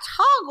like, "What's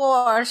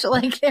Hogwarts?"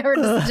 Like they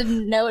just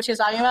didn't know what she was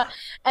talking about.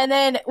 And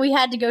then we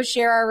had to go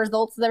share our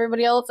results with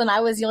everybody else, and I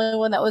was the only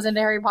one that was into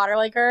Harry Potter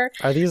like her.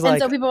 Are these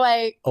so people were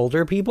like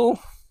older people?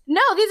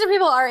 No, these are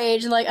people our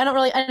age, and like I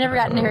never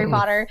got into Harry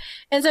Potter,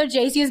 and so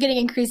JC was getting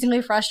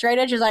increasingly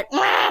frustrated. She was like,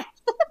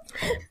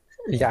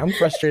 "Yeah, I'm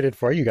frustrated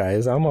for you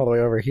guys. I'm all the way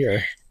over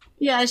here."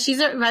 Yeah,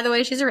 by the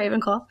way, she's a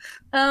Ravenclaw.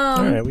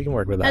 All right, we can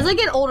work with that. As I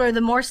get older,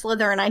 the more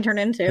Slytherin I turn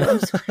into. I'm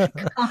sorry.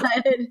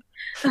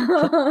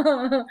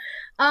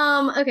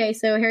 God. Okay,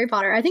 so Harry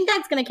Potter. I think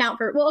that's going to count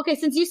for... Well, okay,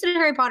 since you said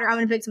Harry Potter, I'm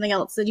going to pick something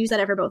else. So you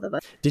said it for both of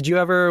us. Did you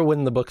ever,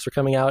 when the books were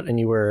coming out and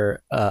you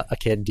were a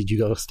kid, did you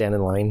go stand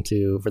in line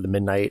for the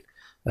midnight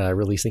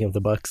releasing of the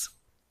books?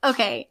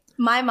 Okay,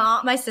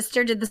 my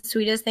sister did the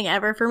sweetest thing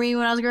ever for me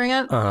when I was growing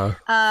up.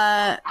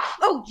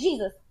 Oh,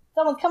 Jesus.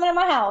 Someone's coming in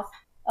my house.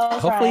 Oh,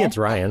 hopefully it's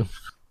Ryan.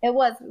 It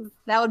was.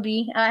 That would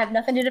be. I have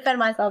nothing to defend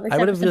myself except I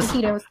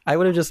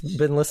would have just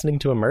been listening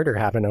to a murder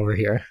happen over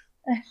here.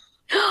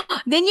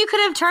 Then you could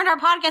have turned our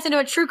podcast into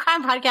a true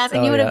crime podcast,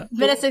 and you would have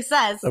been a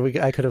success.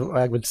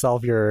 I would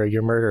solve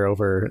your murder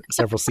over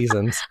several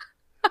seasons.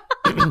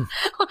 And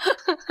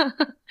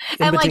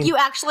like you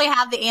actually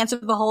have the answer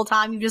the whole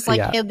time. You just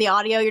hid the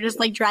audio. You're just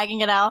like dragging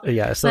it out.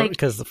 Yeah. So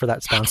because for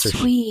that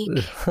sponsorship, next week.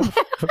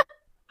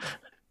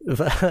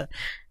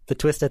 The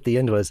twist at the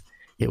end was.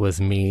 It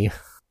was me.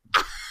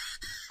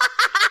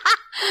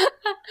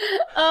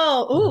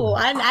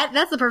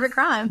 That's the perfect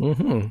crime.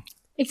 Mm-hmm.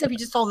 Except you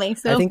just told me.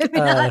 So I think,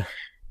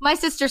 my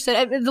sister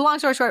said, the long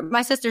story short,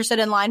 my sister stood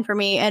in line for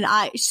me, and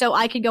so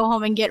I could go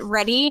home and get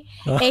ready,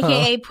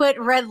 aka put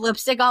red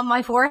lipstick on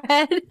my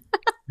forehead,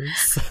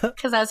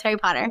 because I was Harry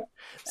Potter.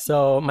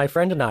 So my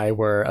friend and I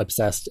were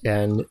obsessed,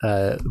 and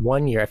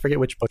one year, I forget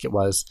which book it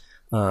was,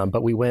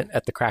 but we went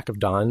at the crack of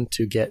dawn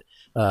to get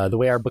the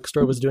way our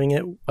bookstore was doing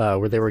it,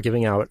 where they were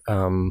giving out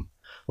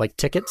like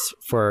tickets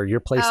for your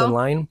place in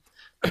line.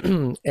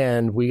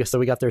 And we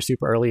got there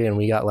super early, and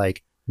we got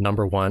like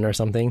number 1 or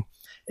something.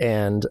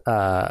 And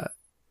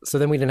so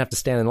then we didn't have to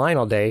stand in line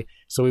all day.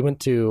 So we went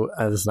to,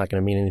 this is not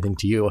going to mean anything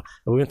to you,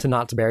 but we went to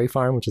Knott's Berry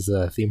Farm, which is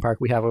a theme park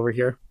we have over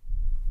here.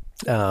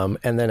 And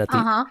then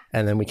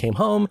and then we came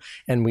home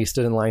and we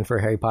stood in line for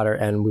Harry Potter,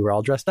 and we were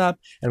all dressed up,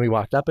 and we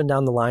walked up and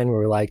down the line. We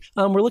were like,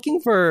 we're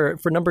looking for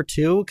number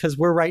 2 because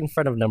we're right in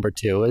front of number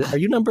 2. Are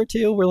you number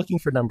 2? We're looking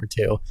for number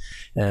 2.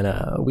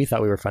 And we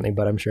thought we were funny,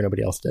 but I'm sure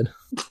nobody else did.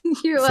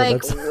 You're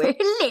like, we're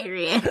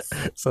hilarious.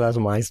 So that's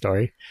my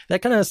story.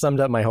 That kind of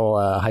summed up my whole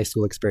high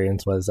school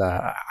experience. Was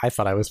I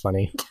thought I was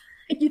funny.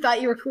 You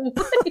thought you were cool.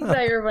 You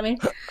thought you were funny.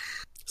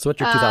 So what's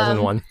your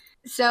 2001?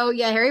 So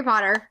yeah, Harry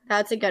Potter.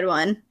 That's a good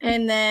one.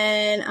 And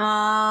then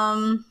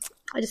I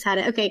just had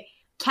it. Okay,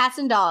 Cats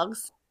and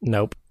Dogs.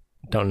 Nope,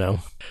 don't know.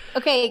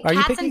 Okay,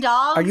 Cats and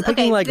Dogs. Are you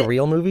picking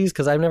real movies?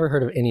 Because I've never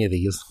heard of any of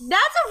these.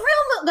 That's a real.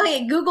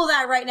 Okay, Google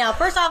that right now.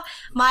 First off,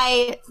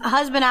 my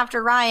husband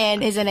after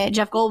Ryan is in it.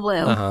 Jeff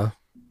Goldblum.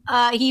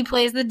 He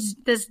plays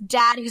this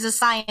dad who's a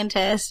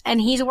scientist,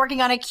 and he's working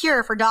on a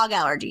cure for dog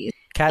allergies.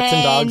 Cats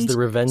and Dogs: The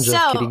Revenge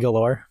of Kitty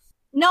Galore.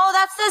 No,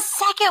 that's the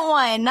second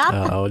one.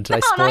 Not did I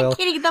spoil? I'm not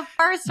kidding. The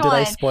first one. Did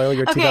I spoil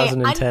your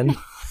 2010?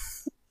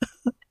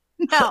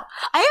 No,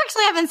 I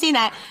actually haven't seen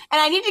that,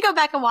 and I need to go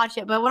back and watch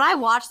it. But when I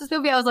watched this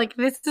movie, I was like,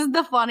 "This is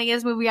the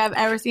funniest movie I've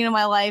ever seen in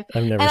my life."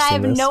 I've never and seen I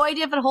have this. no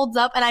idea if it holds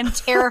up, and I'm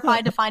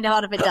terrified to find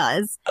out if it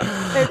does.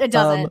 It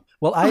doesn't.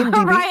 Well,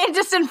 IMDb. Ryan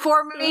just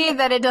informed me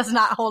that it does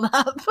not hold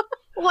up.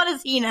 What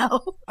does he know?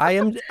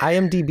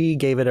 IMDb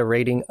gave it a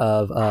rating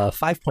of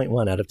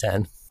 5.1 out of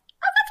 10.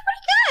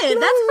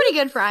 That's pretty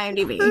good for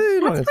IMDb.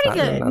 That's pretty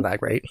good. Not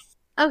that great.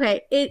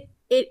 Okay,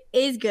 it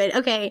is good.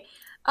 Okay,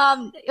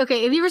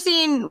 okay. Have you ever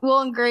seen Will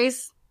and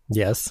Grace?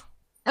 Yes.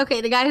 Okay,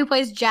 the guy who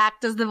plays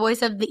Jack does the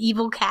voice of the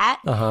evil cat,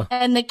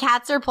 and the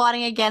cats are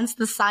plotting against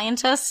the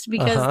scientist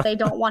because they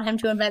don't want him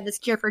to invent this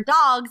cure for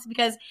dogs.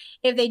 Because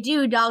if they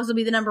do, dogs will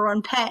be the number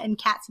 1 pet, and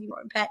cats will be the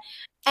number 1 pet.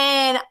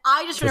 And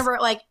I just remember,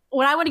 like,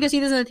 when I went to go see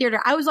this in the theater,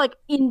 I was like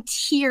in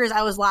tears.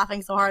 I was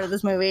laughing so hard at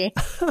this movie.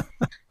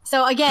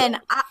 So again,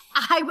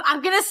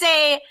 I'm gonna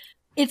say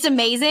it's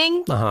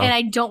amazing, and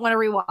I don't want to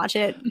rewatch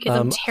it because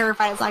I'm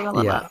terrified it's not gonna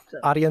live up. So.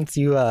 Audience,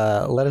 you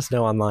let us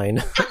know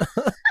online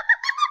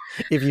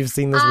if you've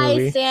seen this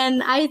movie.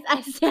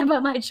 I stand by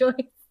my choice.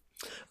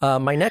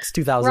 My next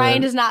 2000.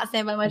 Ryan does not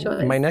stand by my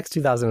choice. My next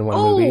 2001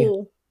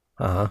 movie.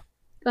 Go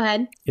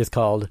ahead. Is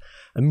called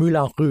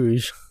Moulin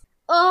Rouge.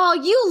 Oh,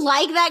 you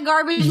like that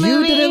garbage movie?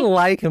 You didn't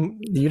like him.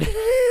 You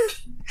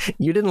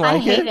didn't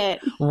like it? I hate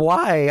it.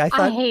 Why?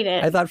 I hate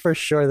it. I thought for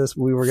sure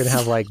we were going to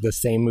have like the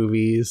same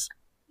movies.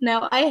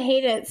 No, I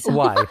hate it so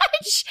Why?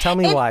 much. Tell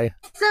me why.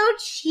 So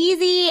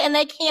cheesy, and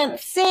they can't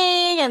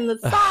sing, and the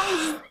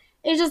songs,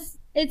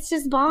 it's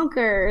just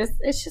bonkers.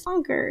 It's just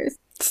bonkers.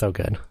 So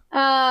good.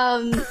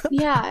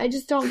 Yeah, I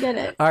just don't get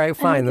it. All right,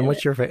 fine. Then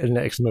what's your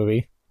next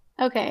movie?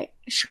 Okay,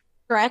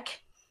 Shrek.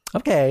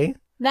 Okay.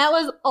 That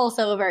was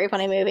also a very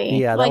funny movie.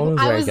 Yeah, that one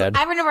was very good.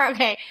 I remember,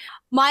 okay,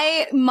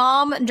 My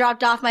mom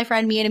dropped off my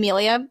friend, me and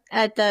Amelia,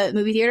 at the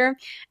movie theater,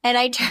 and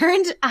I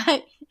turned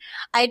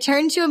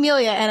to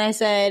Amelia and I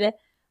said,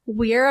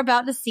 we're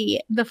about to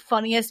see the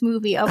funniest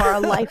movie of our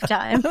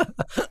lifetime.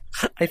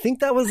 I think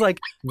that was like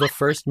the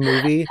first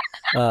movie,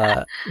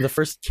 the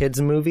first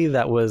kids movie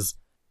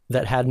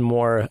that had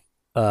more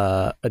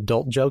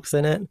adult jokes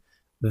in it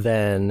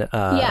than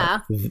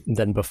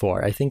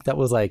before. I think that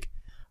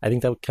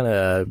kind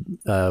of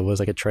was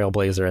like a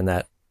trailblazer in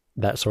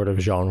that sort of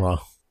genre.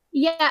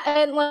 Yeah,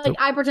 and like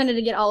I pretended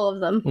to get all of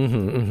them.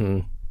 Mm-hmm, mm-hmm.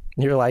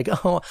 You're like,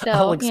 oh, so,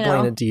 I'll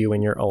explain it to you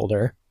when you're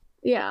older.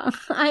 Yeah,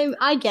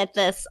 I get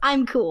this.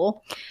 I'm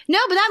cool. No,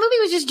 but that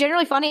movie was just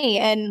generally funny,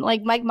 and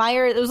like Mike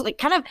Myers, it was like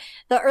kind of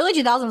the early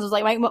 2000s was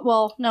like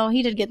well, no,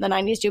 he did get in the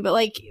 90s too, but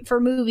like for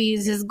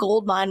movies, his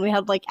gold mine. We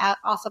had like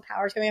Austin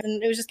Powers coming up,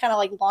 and it was just kind of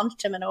like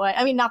launched him in a way.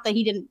 I mean, not that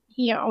he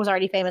was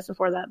already famous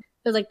before that.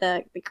 It was like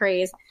the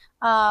craze.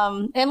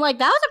 And like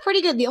that was a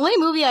pretty good. The only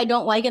movie I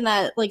don't like in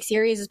that like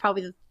series is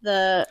probably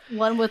the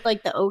one with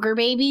like the ogre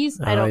babies.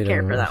 I don't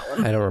care for that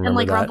one. I don't remember. And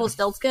like that.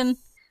 Rumpelstiltskin.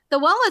 The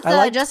one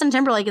with Justin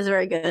Timberlake is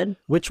very good.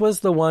 Which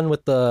was the one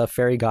with the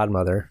fairy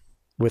godmother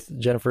with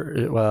Jennifer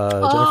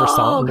Saunders?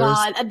 Oh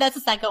God, that's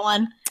the second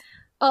one.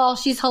 Oh,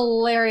 she's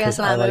hilarious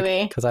in that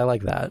movie. Because I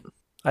like that.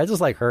 I just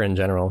like her in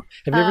general.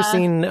 Have you ever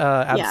seen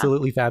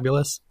Absolutely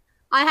Fabulous?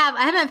 I have.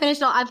 I haven't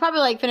finished. I've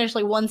probably like finished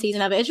like one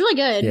season of it. It's really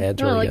good. Yeah,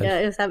 it's really good.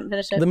 I just haven't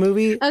finished it. The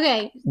movie.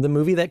 Okay. The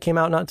movie that came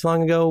out not too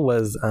long ago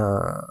was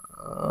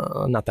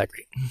not that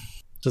great.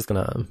 Just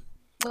gonna.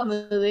 What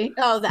movie?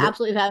 Oh, the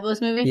Absolutely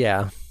Fabulous movie.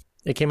 Yeah.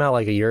 It came out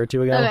like a year or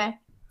two ago. Okay.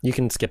 You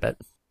can skip it.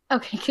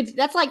 Okay.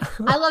 That's like,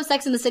 I love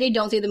Sex and the City.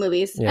 Don't see the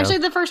movies. Yeah. Actually,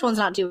 the first one's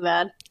not too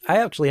bad. I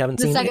actually haven't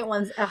seen the second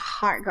one's a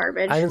hot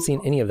garbage. I haven't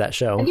seen any of that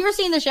show. Have you ever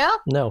seen the show?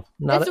 No.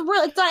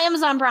 It's on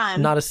Amazon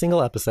Prime. Not a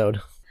single episode.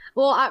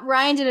 Well,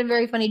 Ryan did a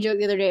very funny joke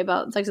the other day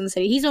about Sex and the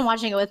City. He's been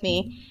watching it with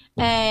me.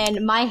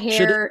 And my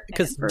hair...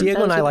 Because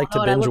Diego and I like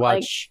to binge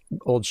watch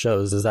old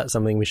shows. Is that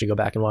something we should go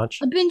back and watch?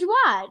 A binge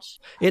watch.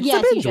 It's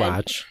a binge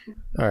watch.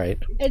 All right.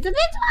 It's a binge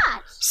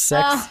watch.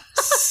 Sex.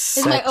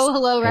 It's my Oh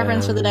Hello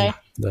reference for the day.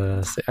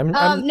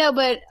 No,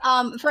 but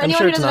for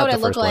anyone who doesn't know what I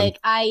look like,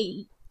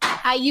 I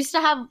used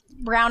to have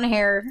brown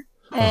hair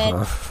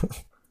and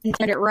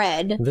turned it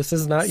red. This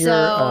is not your... So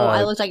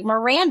I looked like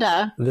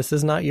Miranda. This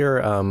is not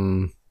your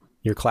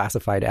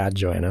classified ad,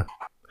 Joanna.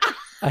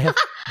 I have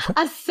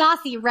a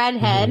saucy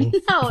redhead.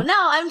 Mm-hmm. No,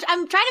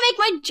 I'm trying to make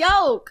my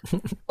joke.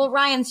 Well,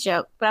 Ryan's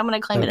joke, but I'm going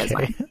to claim it as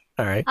mine.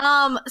 All right.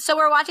 So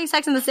we're watching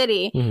Sex and the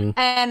City,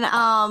 and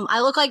I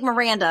look like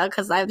Miranda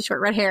because I have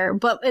short red hair,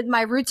 but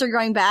my roots are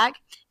growing back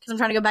because I'm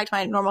trying to go back to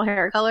my normal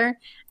hair color.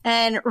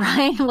 And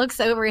Ryan looks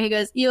over and he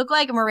goes, "You look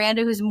like a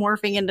Miranda who's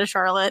morphing into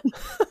Charlotte."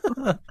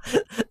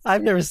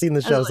 I've never seen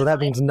the show, so that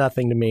means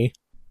nothing to me.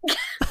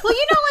 Well,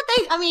 you know what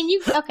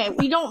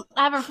we don't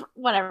have a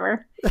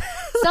whatever.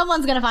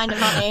 Someone's gonna find it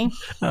funny.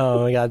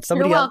 Oh my God!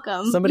 You're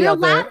welcome. You're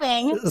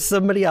laughing.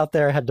 Somebody out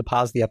there had to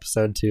pause the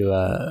episode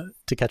to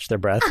catch their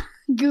breath.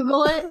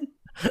 Google it.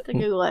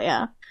 Google it.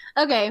 Yeah.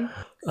 Okay.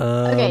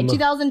 Okay.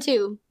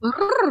 2002.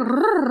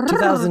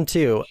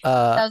 2002.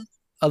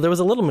 There was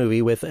a little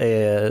movie with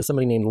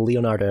somebody named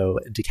Leonardo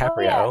DiCaprio.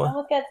 Oh, yeah.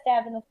 Almost got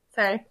stabbed in the...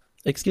 Sorry.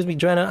 Excuse me,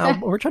 Joanna.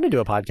 We're trying to do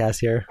a podcast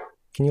here.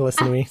 Can you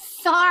listen to me?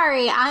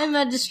 Sorry, I'm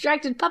a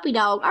distracted puppy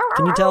dog.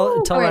 Can you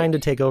tell Ryan to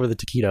take over the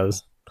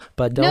taquitos?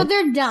 But don't... No,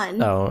 they're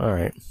done. Oh, all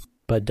right.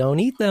 But don't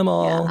eat them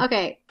all. Yeah.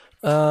 Okay.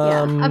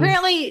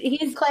 Apparently,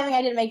 he's claiming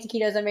I didn't make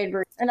taquitos. I made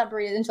burritos. Or not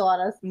burritos,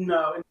 enchiladas.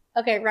 No.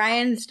 Okay,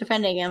 Ryan's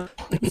defending him.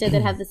 He said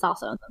they'd have the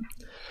salsa on them.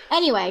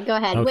 Anyway, go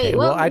ahead. Okay, wait,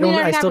 well, I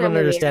still don't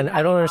understand.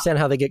 I don't understand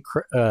how they get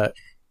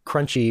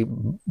crunchy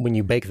when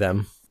you bake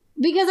them.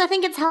 Because I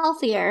think it's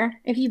healthier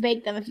if you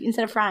bake them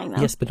instead of frying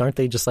them. Yes, but aren't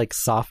they just like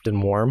soft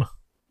and warm?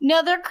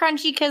 No, they're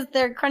crunchy because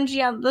they're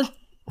crunchy on the...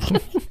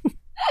 Because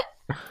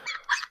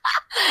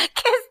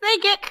they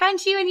get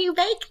crunchy when you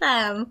bake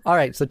them. All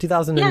right, so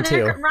 2002.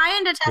 Yeah,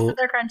 Ryan attests that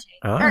they're crunchy.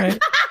 All right.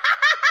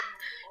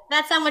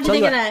 That's how much you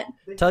think of that.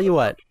 Tell you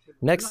what.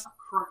 Next.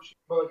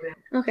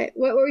 Okay,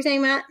 what were we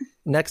saying, Matt?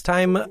 Next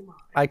time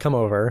I come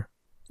over,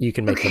 you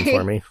can make them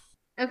for me.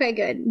 Okay,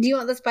 good. Do you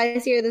want the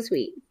spicy or the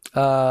sweet?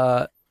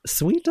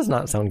 Sweet does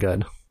not sound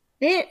good.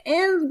 It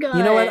is good.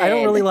 You know what? I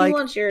don't really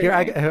like...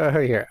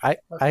 Here,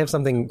 I have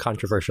something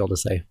controversial to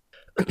say.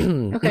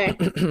 Okay.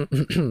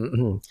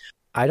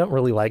 I don't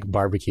really like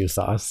barbecue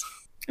sauce.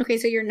 Okay,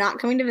 so you're not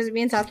coming to visit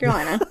me in South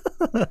Carolina.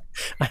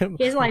 He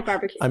doesn't like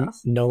barbecue sauce. I'm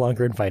no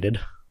longer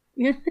invited.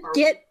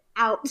 Get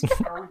out.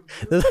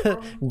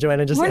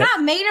 Joanna just... We're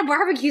not made of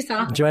barbecue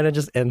sauce. Joanna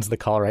just ends the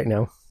call right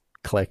now.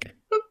 Click.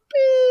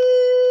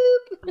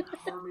 Beep.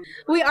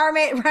 We are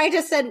made... Ryan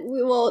just said,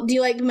 well, do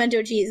you like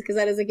pimento cheese? Because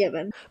that is a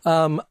given.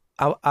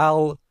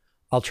 I'll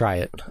try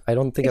it. I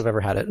don't think I've ever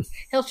had it.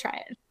 He'll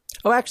try it.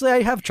 Oh, actually,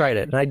 I have tried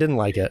it, and I didn't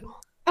like it.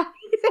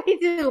 He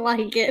didn't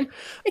like it.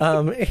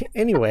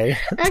 Anyway.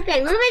 Okay,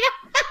 moving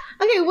on.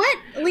 Okay, what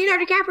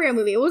Leonardo DiCaprio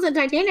movie? It wasn't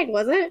Titanic,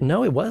 was it?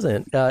 No, it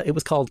wasn't. It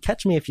was called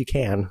Catch Me If You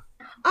Can.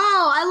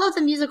 Oh, I love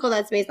the musical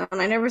that's based on.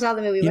 I never saw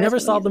the movie. You never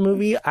saw the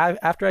movie?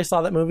 After I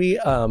saw that movie,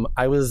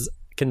 I was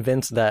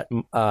convinced that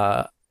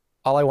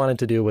all I wanted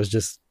to do was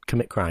just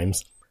commit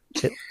crimes.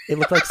 It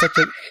looked like such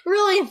a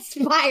really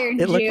inspired.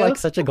 It looked like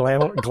such a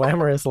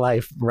glamorous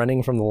life,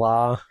 running from the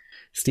law,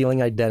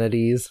 stealing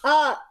identities.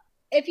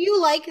 If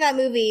you like that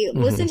movie,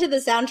 listen to the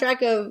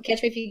soundtrack of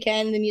Catch Me If You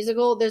Can, the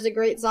musical. There's a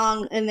great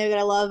song in there that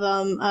I love.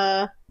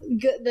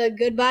 The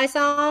Goodbye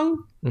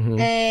song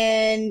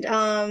and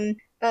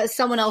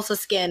Someone Else's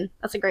Skin.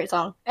 That's a great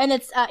song, and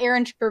it's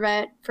Aaron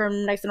Tveit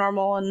from Next to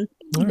Normal and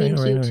being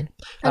cute. All right.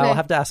 I'll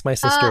have to ask my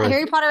sister.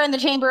 Harry Potter and the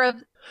Chamber of.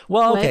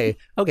 Well, okay.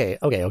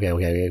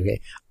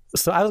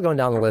 So I was going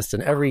down the list,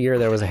 and every year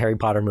there was a Harry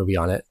Potter movie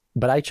on it,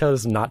 but I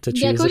chose not to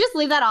choose. Yeah, can we just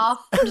leave that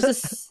off?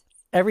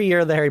 Every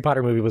year the Harry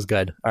Potter movie was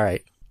good. All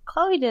right.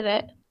 Chloe did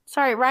it.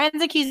 Sorry,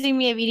 Ryan's accusing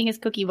me of eating his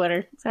cookie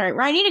butter. Sorry,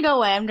 Ryan, you need to go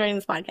away. I'm doing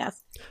this podcast.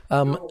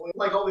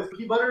 Like all this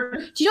cookie butter?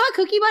 Do you know what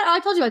cookie butter? Oh, I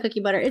told you about cookie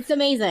butter. It's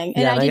amazing,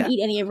 and I didn't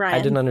eat any of Ryan. I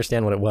didn't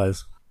understand what it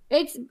was.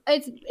 It's a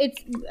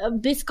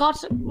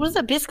Biscoff. What is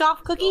it?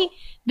 Biscoff cookie?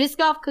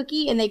 Biscoff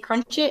cookie, and they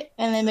crunch it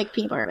and they make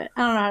peanut butter of it.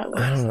 I don't know how it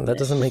works. I don't know. That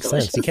doesn't make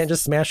sense. You can't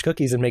just smash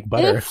cookies and make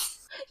butter.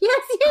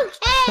 Yes, you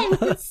can.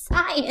 It's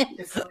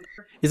science.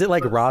 Is it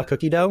like raw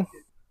cookie dough?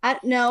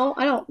 No,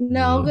 I don't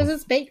know because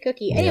it's baked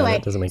cookie. Anyway,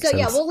 that doesn't make sense.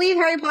 Yeah, we'll leave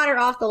Harry Potter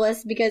off the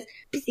list because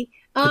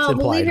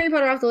we'll leave Harry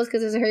Potter off the list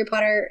because there's a Harry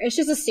Potter. It's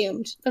just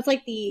assumed. That's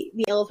like the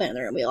elephant in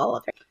the room. We all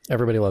love Harry.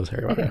 Everybody loves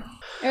Harry Potter.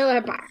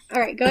 Harry Potter.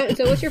 All right, go ahead.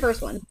 So what's your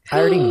first one? I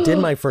already did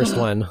my first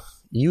one.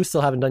 You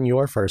still haven't done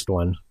your first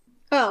one.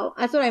 Oh,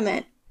 that's what I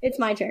meant. It's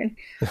my turn.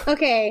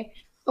 Okay,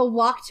 A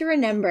Walk to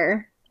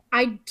Remember.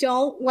 I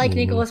don't like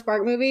Nicholas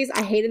Sparks movies.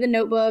 I hated The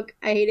Notebook.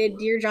 I hated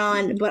Dear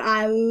John, but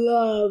I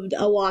loved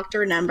A Walk to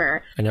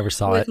Remember. I never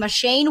saw it. With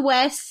Shane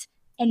West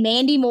and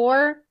Mandy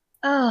Moore.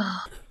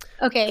 Oh,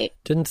 okay.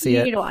 Didn't see it.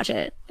 You need to watch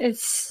it.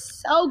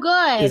 It's so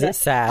good. Is it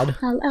sad?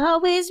 I'll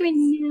always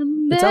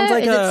remember. It sounds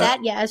like Is it sad?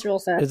 Yeah, it's real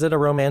sad. Is it a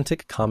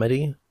romantic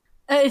comedy?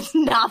 It's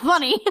not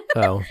funny.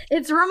 Oh,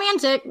 it's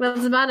romantic.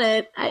 That's about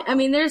it. I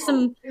mean, there's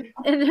some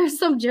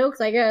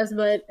jokes, I guess,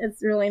 but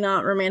it's really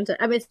not romantic.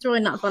 I mean, it's really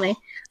not funny.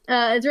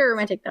 It's very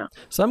romantic though.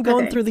 So I'm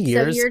going through the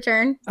years. So your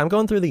turn. I'm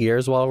going through the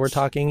years while we're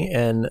talking,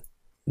 and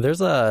there's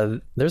a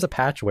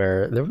patch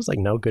where there was like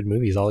no good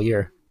movies all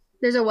year.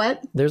 There's a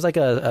what? There's like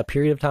a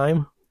period of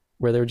time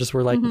where there just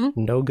were like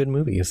no good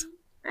movies.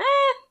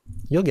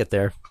 You'll get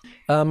there.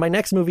 My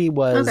next movie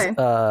was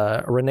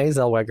Renee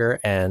Zellweger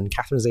and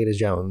Catherine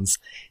Zeta-Jones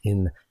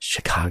in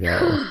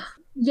Chicago.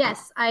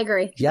 Yes, I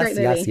agree. Yes,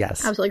 great movie.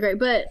 yes. Absolutely great.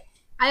 But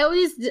I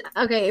always...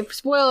 Okay,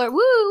 spoiler.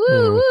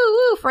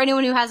 Woo, for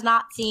anyone who has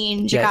not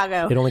seen Chicago.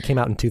 Yeah, it only came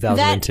out in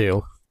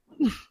 2002.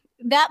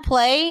 That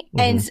play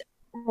ends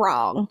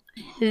wrong.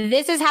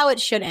 This is how it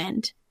should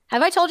end.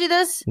 Have I told you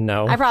this?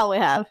 No. I probably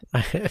have.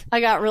 I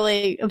got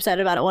really upset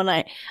about it one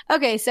night.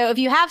 Okay, so if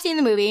you have seen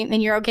the movie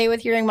and you're okay with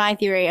hearing my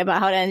theory about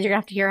how it ends, you're going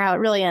to have to hear how it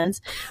really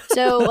ends.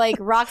 So, like,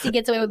 Roxy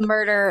gets away with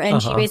murder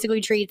and she basically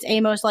treats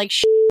Amos like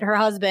her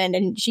husband,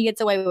 and she gets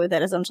away with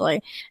it,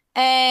 essentially.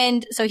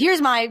 And so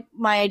here's my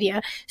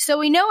idea. So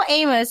we know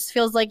Amos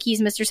feels like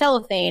he's Mr.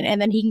 Cellophane,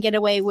 and then he can get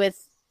away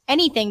with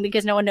anything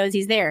because no one knows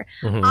he's there.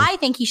 I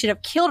think he should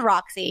have killed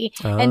Roxy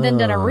and then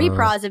done a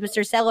reprise of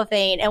Mr.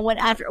 Cellophane. And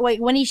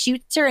when he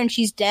shoots her and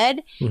she's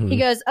dead, he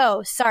goes,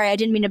 "Oh, sorry, I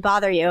didn't mean to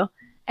bother you."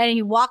 And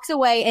he walks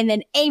away, and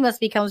then Amos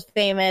becomes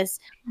famous.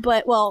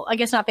 But, well, I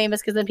guess not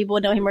famous because then people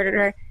would know he murdered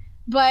her.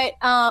 But,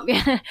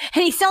 and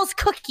he sells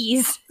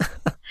cookies.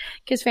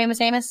 Because famous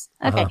Amos?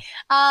 Okay.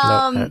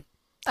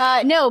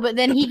 No, but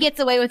then he gets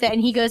away with it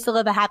and he goes to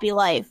live a happy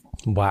life.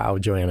 Wow,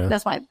 Joanna.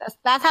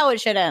 That's how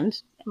it should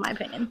end, in my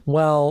opinion.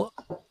 Well,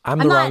 I'm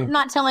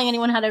not telling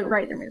anyone how to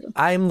write their movie.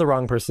 I'm the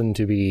wrong person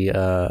to be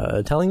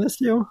telling this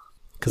to.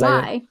 Because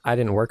I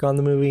didn't work on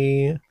the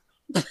movie.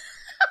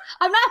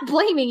 I'm not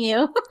blaming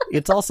you.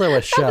 It's also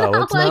a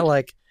show. It's not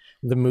like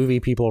the movie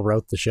people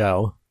wrote the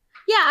show.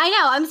 Yeah, I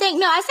know. I'm saying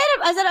no. I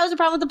said it was a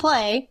problem with the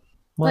play.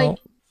 Well,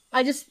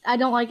 like I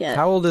don't like it.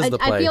 How old is the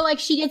play? I feel like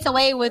she gets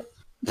away with.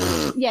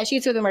 Yeah, she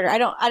gets away with murder. I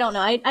don't know.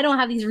 I don't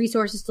have these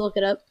resources to look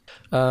it up.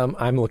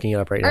 I'm looking it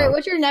up right now. All right,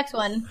 what's your next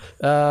one?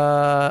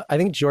 I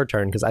think it's your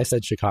turn because I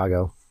said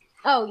Chicago.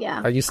 Oh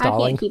yeah. Are you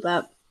stalling? I can't keep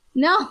up.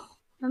 No,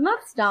 I'm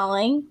not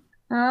stalling.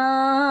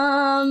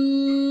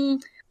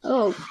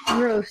 Oh,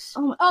 gross.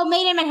 Oh,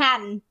 Made in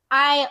Manhattan.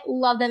 I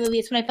love that movie.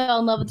 It's when I fell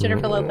in love with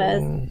Jennifer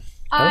Lopez.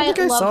 I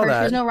love her.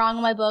 There's no wrong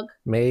in my book.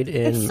 Made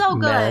in It's so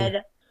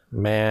good.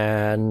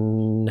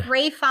 Man.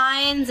 Ray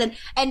Fiennes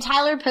and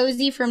Tyler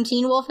Posey from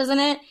Teen Wolf, isn't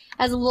it?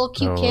 As a little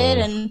cute kid,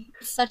 and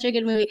such a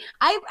good movie.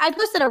 I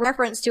posted a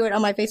reference to it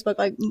on my Facebook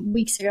like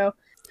weeks ago,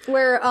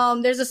 where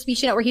there's a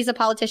speech in it where he's a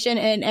politician,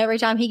 and every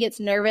time he gets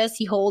nervous,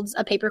 he holds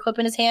a paperclip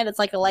in his hand. It's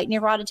like a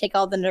lightning rod to take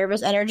all the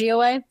nervous energy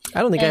away.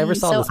 I don't think I ever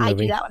saw this movie. I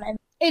do that one.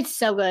 It's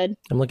so good.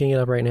 I'm looking it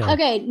up right now.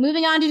 Okay,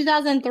 moving on to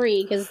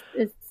 2003 because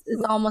it's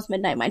almost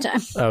midnight my time.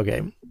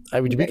 Okay,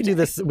 we can do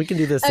this. We can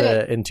do this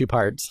in two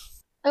parts.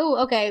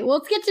 Oh, okay. Well,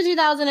 let's get to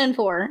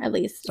 2004 at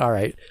least. All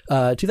right.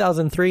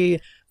 2003,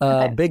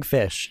 Big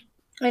Fish.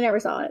 I never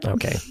saw it.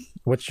 Okay.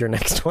 What's your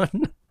next one?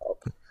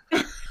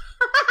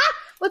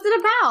 What's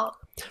it about?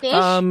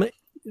 Fish?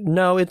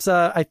 No, it's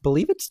I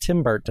believe it's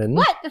Tim Burton.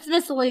 What? That's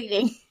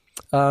misleading.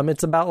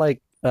 It's about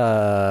like It's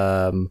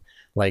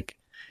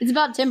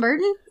about Tim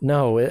Burton?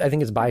 no, I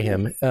think it's by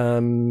him.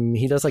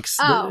 He does like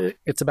Oh.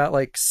 it's about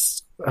like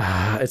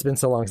it's been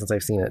so long since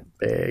I've seen it.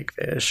 Big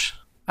Fish.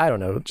 I don't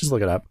know. Just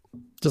look it up.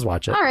 Just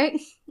watch it. All right.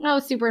 That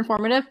was super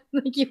informative.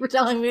 Thank you for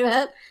telling me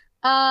that.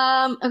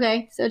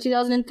 Okay, so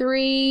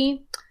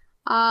 2003.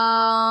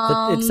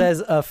 It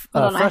says a hold on,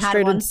 I had one.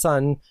 frustrated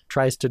son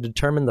tries to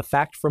determine the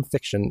fact from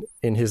fiction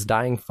in his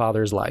dying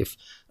father's life.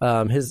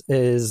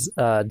 His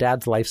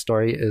dad's life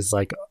story is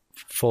like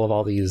full of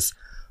all these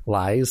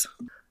lies,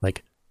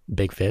 like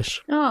Big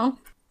Fish. Oh.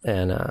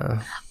 And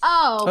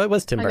it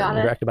was Tim Burton,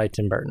 directed by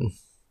Tim Burton.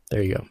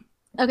 There you go.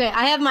 Okay,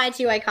 I have my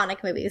 2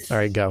 iconic movies. All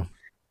right, go.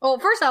 Well,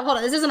 first off, hold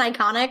on. This isn't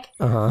iconic,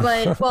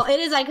 but well, it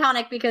is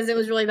iconic because it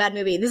was a really bad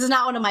movie. This is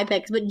not one of my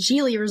picks, but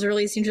Geely was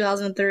released in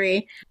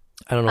 2003.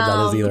 I don't know what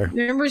that is either.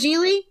 Remember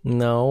Geely?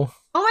 No.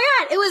 Oh my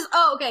god, it was.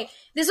 Oh, okay.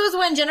 This was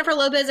when Jennifer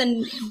Lopez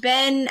and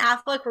Ben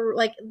Affleck were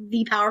like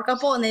the power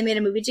couple, and they made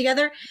a movie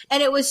together.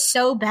 And it was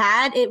so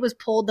bad, it was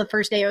pulled the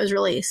first day it was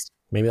released.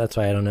 Maybe that's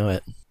why I don't know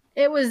it.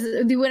 It was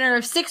the winner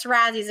of 6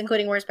 Razzies,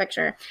 including Worst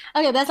Picture.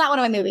 Okay, that's not one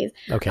of my movies.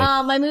 Okay.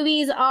 My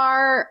movies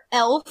are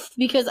Elf,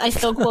 because I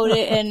still quote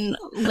it and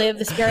live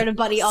the spirit of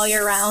Buddy all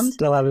year round.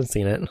 Still haven't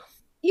seen it.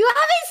 You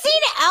haven't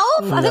seen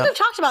Elf? I think No. we've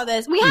talked about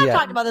this. We have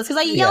talked about this because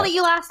I yelled at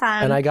you last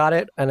time. And I got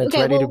it, and it's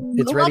ready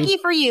lucky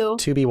for you.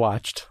 to be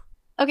watched.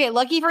 Okay,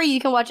 lucky for you, you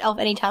can watch Elf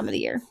any time of the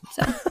year.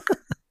 So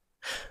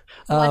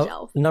watch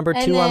Elf. Number 2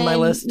 And on my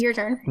then list your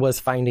turn. was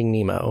Finding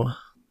Nemo.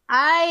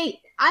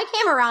 I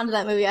came around to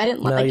that movie. I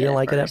didn't like it. No, you didn't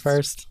like it at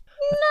first?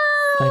 No,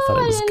 I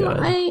thought it was didn't.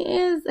 good.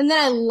 And then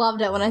I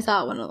loved it when I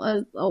saw it when I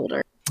was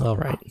older. All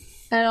right.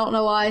 I don't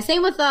know why.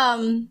 Same with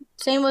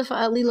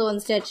Lilo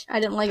and Stitch. I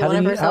didn't like it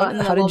when I first saw it, and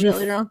then I loved it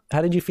later on.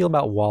 How did you feel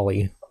about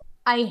Wall-E?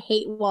 I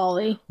hate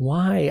Wall-E.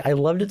 Why? I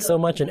loved it so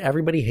much, and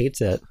everybody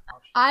hates it.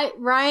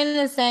 Ryan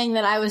is saying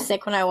that I was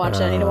sick when I watched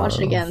it. I need to watch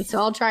it again, so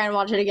I'll try and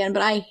watch it again.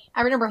 But I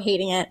remember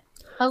hating it.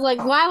 I was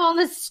like, why won't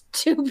this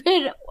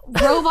stupid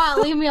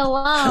robot leave me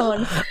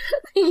alone?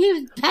 He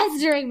keeps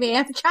pestering me.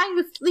 I'm trying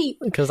to sleep.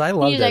 Because I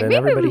loved it, and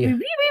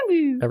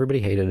everybody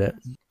hated it.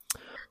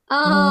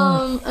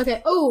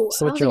 Okay. Oh,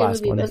 so what's your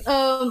last one?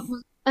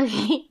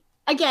 Okay.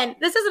 Again,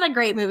 this isn't a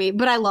great movie,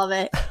 but I love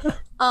it.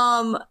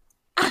 I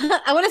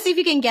want to see if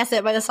you can guess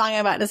it by the song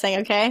I'm about to sing.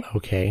 Okay.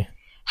 Okay.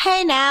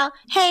 Hey now,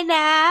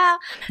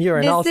 you're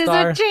an all-star. This is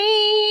what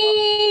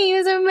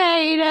dreams are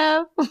made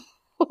of.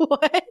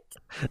 What?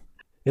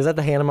 Is that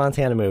the Hannah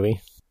Montana movie?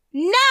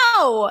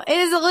 No, it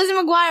is a Lizzie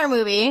McGuire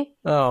movie.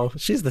 Oh,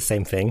 she's the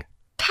same thing.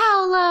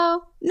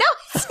 Paolo. No,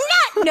 it's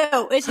not.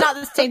 No, it's not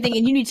the same thing,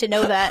 and you need to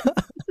know that.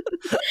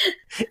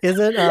 Is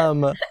it?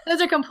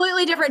 Those are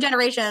completely different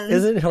generations.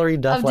 Isn't Hilary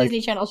Duff like Disney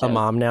Channel a shows.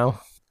 mom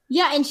now?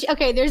 Yeah, and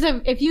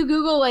if you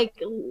Google like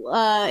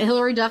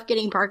Hilary Duff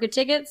getting parking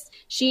tickets,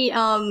 she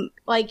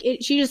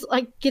just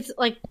like gets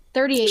like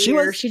 38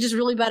 years. She's just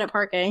really bad at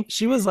parking.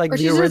 She was like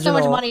the original. So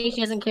much money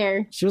she doesn't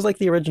care. She was like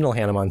the original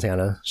Hannah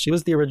Montana. She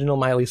was the original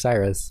Miley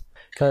Cyrus.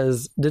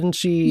 Because didn't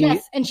she?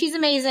 Yes, and she's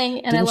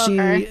amazing, and I love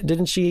her.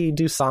 Didn't she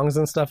do songs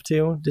and stuff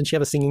too? Didn't she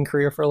have a singing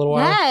career for a little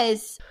while?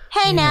 Yes.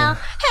 Hey now,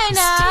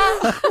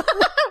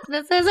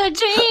 this is what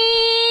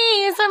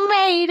dreams are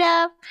made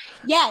of.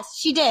 Yes,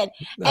 she did.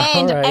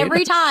 And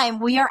every time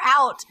we are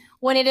out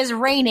when it is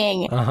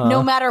raining,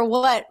 no matter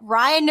what,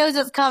 Ryan knows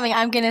it's coming.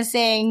 I'm going to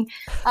sing,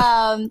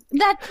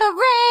 let the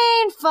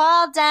rain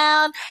fall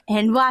down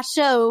and wash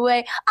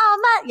away all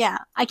my, yeah,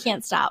 I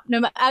can't stop. No,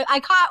 I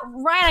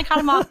caught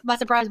him off by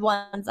surprise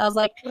once. I was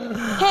like,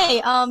 hey,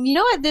 you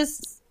know what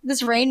this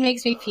rain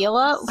makes me feel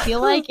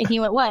like? And he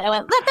went, what? I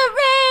went, let the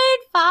rain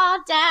fall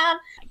down.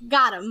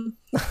 Got him.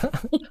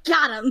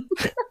 Got him.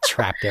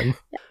 Trapped him.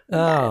 Oh,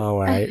 all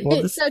right.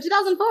 Well, so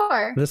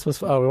 2004. This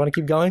was, we want to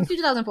keep going?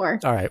 2004.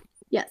 All right.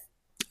 Yes.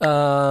 The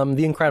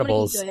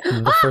Incredibles,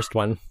 the first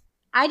one.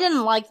 I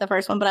didn't like the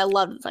first one, but I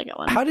loved the second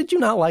one. How did you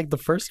not like the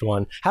first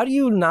one? How do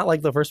you not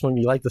like the first one?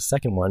 You like the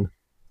second one?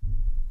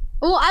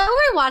 Well,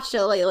 I rewatched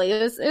it lately.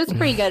 It was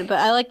pretty good, but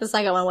I like the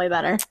second one way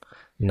better.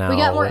 No, we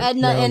got more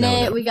Edna in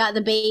it. We got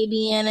the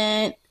baby in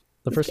it.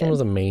 The first one was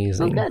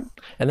amazing. Good.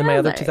 And then my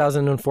other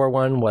 2004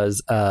 one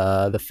was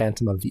The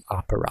Phantom of the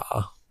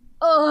Opera.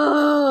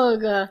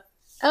 Ugh.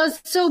 That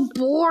was so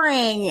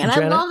boring. And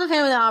I love The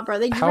Phantom of the Opera.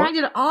 They dragged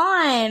it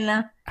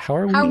on. How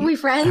are we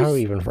friends? How are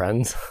we even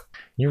friends?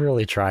 You're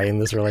really trying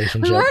this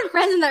relationship. We weren't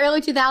friends in the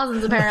early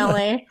 2000s,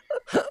 apparently.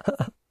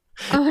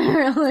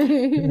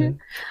 Apparently.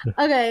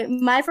 Okay,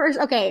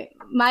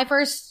 my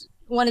first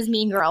one is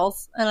Mean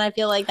Girls, and I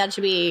feel like that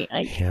should be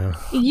like, yeah.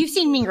 You've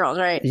seen Mean Girls,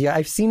 right? Yeah,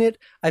 I've seen it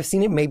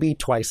maybe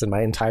twice in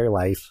my entire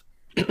life.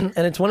 And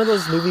it's one of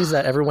those movies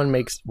that everyone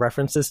makes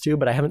references to,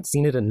 but I haven't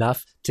seen it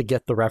enough to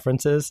get the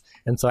references.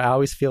 And so I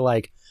always feel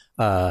like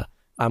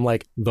I'm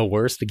like the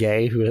worst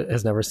gay who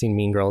has never seen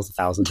Mean Girls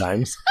 1,000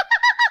 times.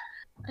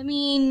 I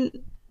mean,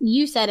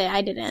 you said it,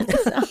 I didn't.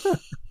 So.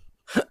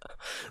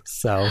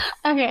 So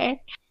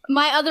Okay.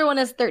 My other one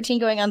is 13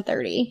 going on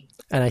 30.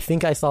 And I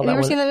think I saw Have that you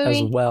ever one seen that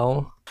movie? as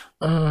well.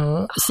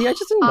 See, I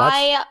just didn't watch.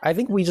 I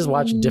think we just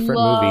watched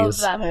different movies.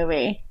 That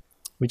movie.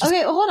 We just,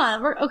 Okay, hold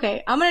on.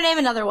 Okay, I'm gonna name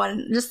another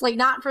one. Just like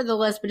not for the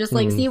list, but just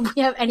like see if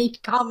we have any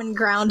common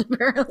ground.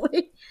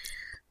 Apparently,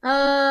 no,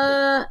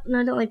 I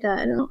don't like that.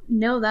 I don't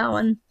know that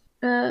one.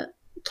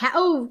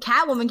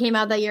 Catwoman came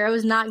out that year. It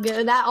was not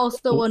good. That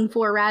also won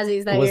 4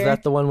 Razzies that year. Was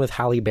that the one with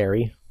Halle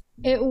Berry?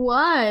 It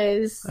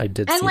was. I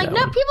did. And see like that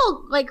no one.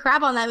 people like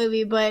crap on that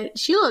movie, but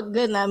she looked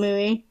good in that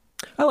movie.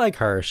 I like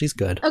her. She's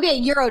good. Okay,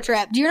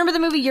 Eurotrip. Do you remember the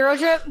movie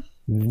Eurotrip?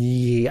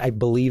 Yeah, I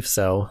believe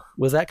so.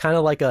 Was that kind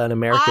of like an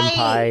American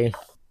Pie?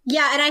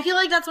 Yeah, and I feel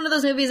like that's one of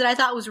those movies that I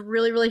thought was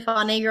really, really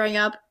funny growing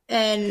up.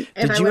 And if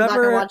Did I you went back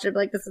ever- and watched it, I'd be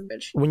like, this is a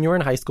bitch. When you were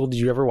in high school, did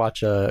you ever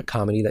watch a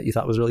comedy that you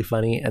thought was really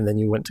funny, and then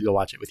you went to go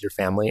watch it with your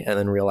family, and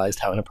then realized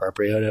how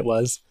inappropriate it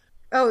was?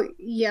 Oh,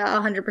 yeah,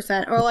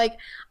 100%. Or like,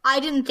 I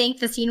didn't think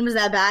the scene was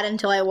that bad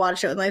until I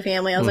watched it with my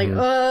family. I was like,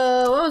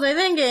 oh, what was I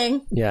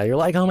thinking? Yeah, you're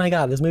like, oh my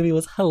god, this movie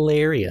was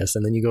hilarious,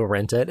 and then you go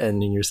rent it,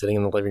 and then you're sitting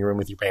in the living room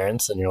with your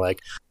parents, and you're like,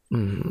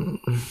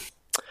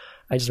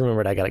 I just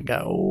remembered I gotta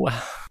go.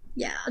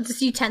 Yeah,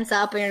 just you tense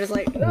up, and you're just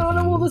like, oh,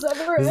 no, will this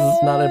ever This end?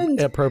 is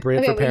not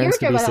appropriate for but parents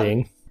to be Eurotrip,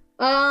 seeing.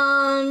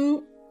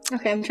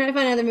 Okay, I'm trying to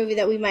find another movie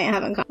that we might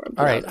have in common.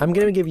 All right, I'm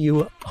going to give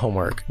you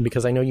homework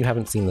because I know you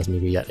haven't seen this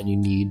movie yet and you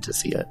need to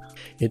see it.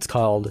 It's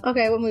called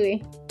Okay, what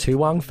movie? Tu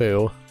Wong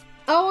Fu.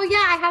 Oh,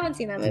 yeah, I haven't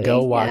seen that movie.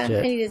 Go watch it.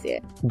 I need to see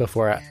it.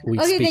 Before we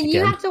Okay, speak then you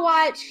again. have to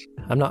watch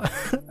I'm not...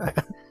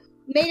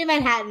 Made in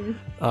Manhattan.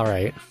 All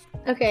right,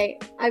 Okay,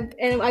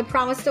 I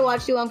promised to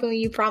watch Tu Wong Fu, and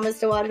you promised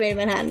to watch Made in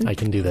Manhattan. I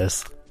can do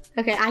this.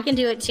 Okay, I can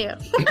do it too.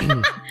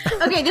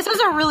 Okay, this was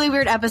a really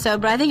weird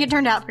episode, but I think it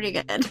turned out pretty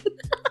good.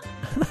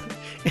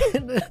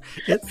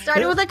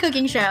 Started with a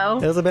cooking show.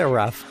 It was a bit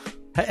rough.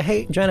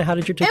 Hey, Joanna, how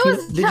did your It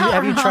was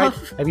taquitos?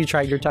 tough. Have you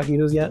tried your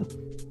taquitos yet?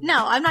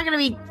 No, I'm not gonna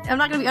be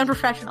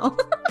unprofessional.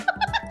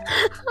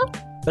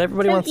 But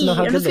everybody wants to know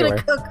how I'm good just they gonna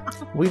were.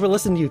 cook. We were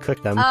listening to you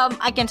cook them.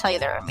 I can tell you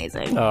they're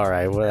amazing. All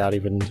right, without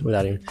even.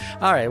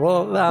 All right,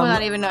 well,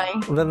 Without even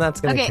knowing. then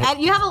that's gonna. Okay, and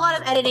you have a lot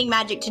of editing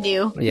magic to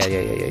do.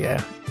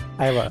 Yeah.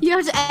 I have a You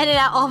have to edit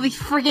out all these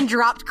freaking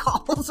dropped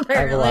calls. I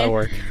have a lot of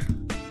work.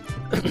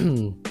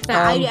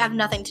 I have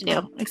nothing to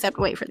do except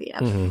wait for the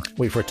end.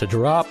 Wait for it to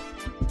drop.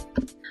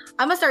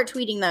 I'm gonna start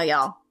tweeting though,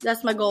 y'all.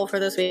 That's my goal for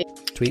this week.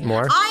 Tweet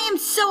more. I am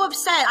so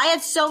upset. I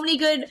had so many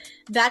good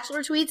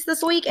Bachelor tweets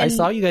this week, and I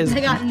saw you guys.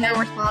 I got no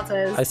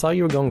responses. I saw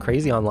you were going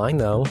crazy online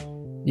though.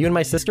 You and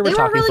my sister were They were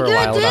talking really for a good,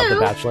 while about too. The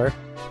Bachelor.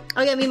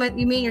 Oh yeah, me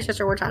and your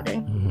sister were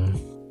talking.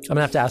 I'm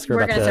gonna have to ask her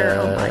We're about gonna start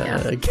our own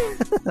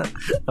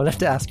I'm gonna have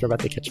to ask her about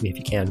the Catch Me If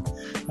You Can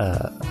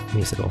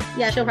musical.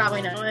 Yeah, she'll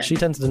probably know it. She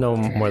tends to know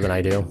more than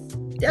I do.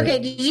 Okay,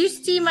 did you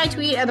see my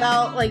tweet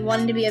about like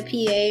wanting to be a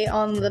PA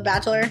on The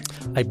Bachelor?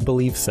 I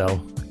believe so.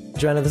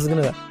 Joanna, this is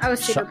gonna. I was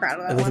super proud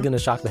of that This is one. gonna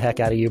shock the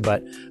heck out of you,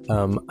 but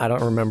I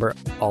don't remember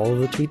all of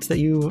the tweets that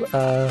you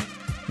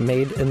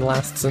made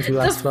since we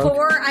last The spoke.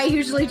 4 I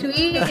usually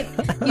tweet.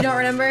 You don't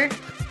remember?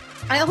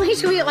 I only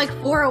tweet like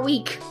 4 a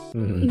week.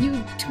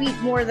 You tweet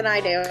more than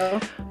I do.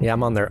 Yeah,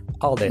 I'm on there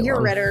all day You're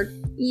long. redder.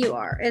 You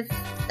are. It's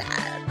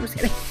sad. I'm just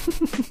kidding.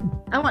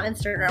 I'm on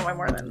Instagram way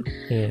more than.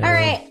 Yeah. All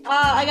right,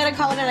 I gotta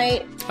call it a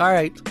night. All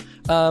right.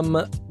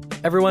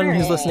 Everyone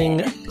who's Alright.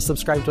 listening,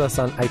 subscribe to us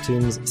on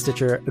iTunes,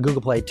 Stitcher,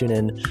 Google Play,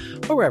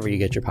 TuneIn, or wherever you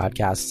get your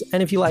podcasts.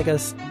 And if you like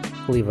us,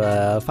 leave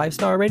a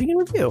 5-star rating and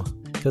review,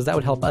 because that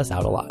would help us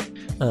out a lot.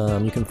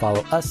 You can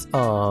follow us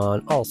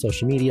on all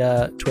social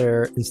media,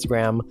 Twitter,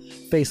 Instagram,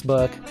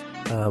 Facebook.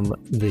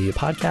 The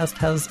podcast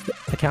has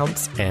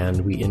accounts,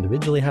 and we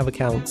individually have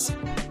accounts.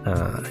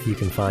 You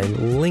can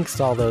find links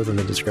to all those in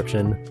the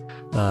description.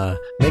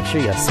 Make sure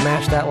you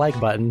smash that like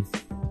button.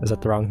 Is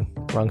that the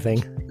wrong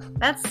thing?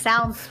 That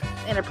sounds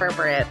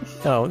inappropriate.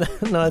 Oh,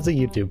 no, it's a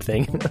YouTube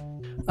thing.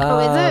 Oh,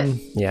 is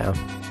it? Yeah.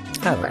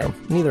 I don't know.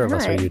 Neither of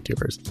us are Alright.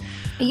 YouTubers.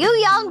 You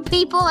young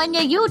people and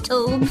your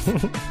YouTube.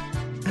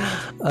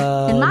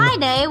 In my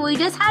day, we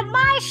just had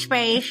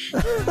MySpace.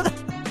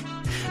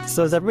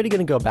 So is everybody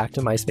going to go back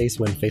to MySpace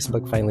when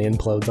Facebook finally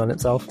implodes on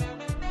itself?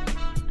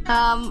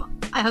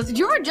 I hope. Did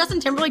you remember Justin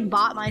Timberlake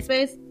bought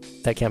MySpace?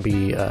 That can't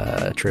be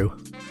true.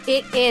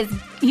 It is.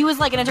 He was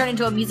like going to turn it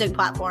into a music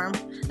platform.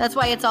 That's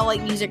why it's all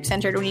like music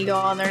centered when you go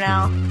on there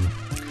now.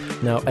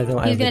 No, I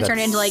don't. He was going to turn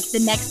it into like the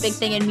next big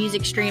thing in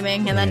music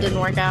streaming, and that didn't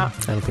work out.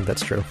 I don't think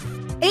that's true.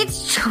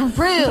 It's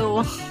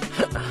true.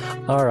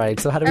 All right.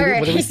 So how do we? All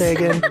What do we right. say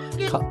again?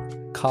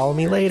 Call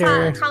me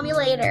later. Call me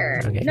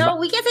later. Okay, No, bye.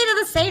 we can't say it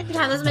at the same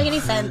time. Doesn't make any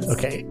sense.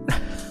 Okay.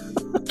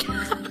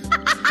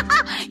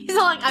 He's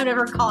all like, I'm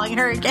never calling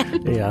her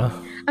again. Yeah.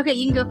 Okay,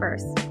 you can go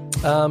first.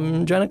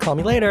 Joanna, call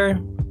me later.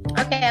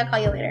 Okay, I'll call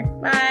you later.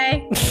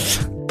 Bye.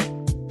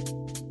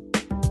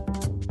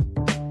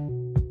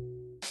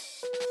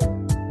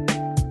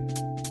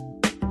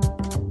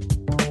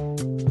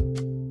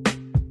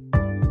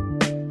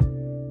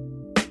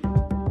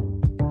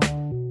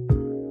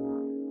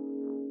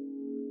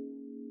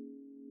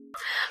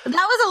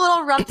 That was a a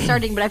little rough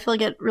starting, but I feel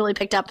like it really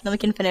picked up, and then we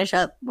can finish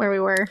up where we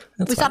were.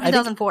 We stopped in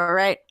 2004,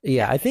 right?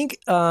 Yeah, I think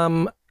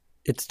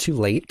it's too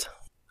late.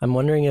 I'm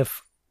wondering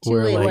if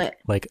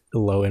like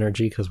low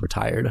energy because we're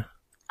tired.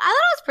 I thought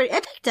it was pretty.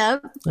 It picked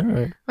up. All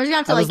right. We're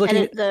just gonna have to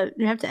edit the.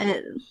 You have to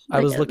edit.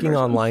 I was looking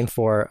online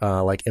for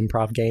like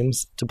improv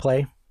games to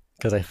play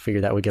because I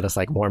figured that would get us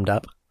like warmed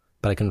up,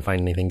 but I couldn't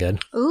find anything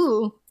good.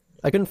 Ooh.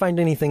 I couldn't find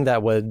anything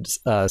that was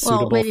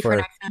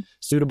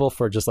suitable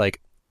for just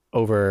like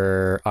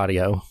over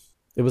audio.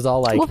 It was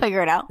all like we'll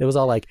figure it out. It was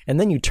all like, and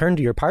then you turn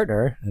to your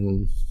partner,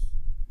 and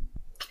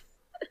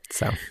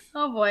so.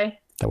 Oh boy.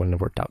 That wouldn't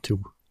have worked out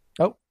too.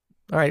 Oh, all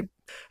right.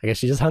 I guess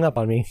she just hung up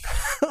on me.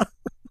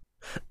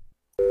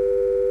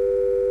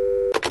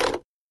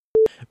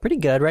 Pretty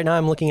good. Right now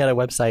I'm looking at a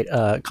website,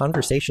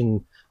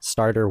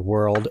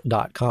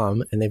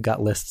 conversationstarterworld.com, and they've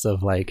got lists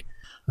of like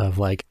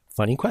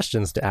funny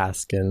questions to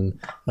ask and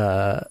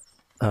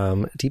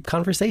deep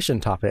conversation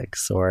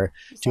topics or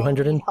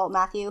 200 and help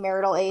Matthew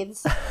marital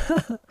aids.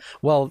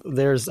 Well,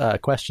 there's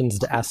questions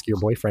to ask your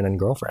boyfriend and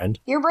girlfriend.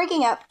 You're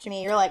breaking up to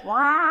me. You're like,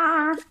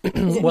 wah.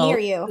 Is it me or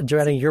you?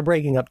 Joanna, you're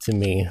breaking up to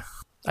me.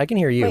 I can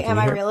hear you. Wait, am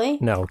I really?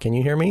 No, can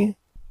you hear me?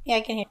 Yeah,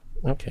 I can hear.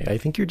 Okay, I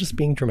think you're just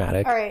being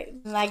dramatic. All right,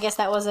 I guess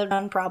that was a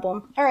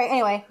non-problem. All right,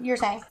 anyway, you're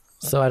saying.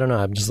 So I don't know.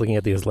 I'm just looking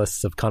at these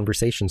lists of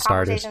conversation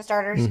starters.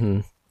 Mm-hmm.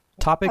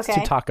 Topics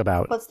to talk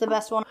about. What's the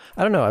best one?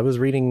 I don't know. I was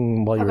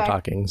reading while you were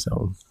talking,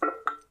 so.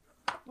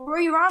 What were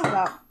you wrong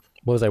about?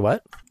 What was I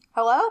what?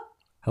 Hello?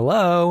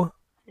 Hello?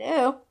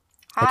 Hello?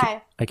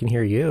 Hi. I can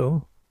hear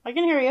you. I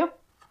can hear you.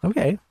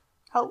 Okay.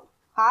 Oh,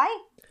 hi?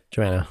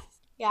 Joanna.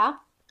 Yeah?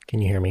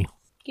 Can you hear me?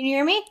 Can you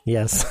hear me?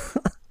 Yes.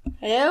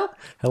 Hello?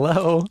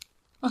 Hello?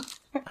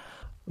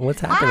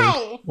 What's happening?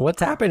 Hi.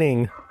 What's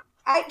happening?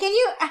 I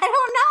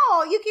don't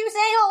know. You keep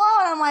saying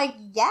hello, and I'm like,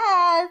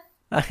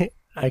 yes.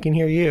 I can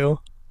hear you.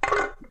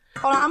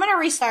 Hold on, I'm going to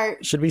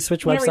restart. Should we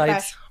switch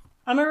websites?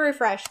 I'm going to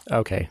refresh.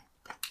 Okay.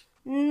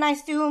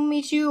 Nice to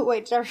meet you.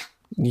 Wait, sorry.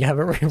 You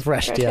haven't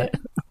refreshed yet.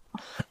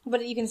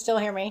 But you can still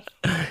hear me.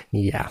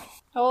 Yeah.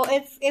 Oh,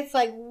 it's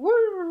like,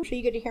 woo, so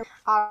you get to hear me.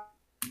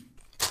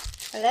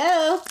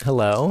 Hello?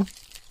 Hello?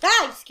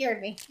 Ah, you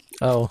scared me.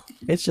 Oh,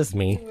 it's just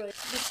me. You really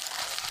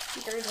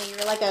scared me.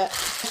 You're like a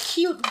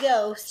cute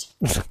ghost.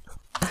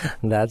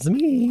 That's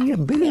me.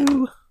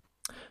 Boo.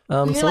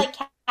 You're like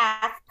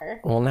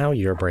Casper. Well, now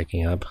you're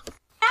breaking up.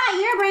 Ah,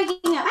 you're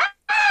breaking up.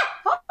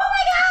 Oh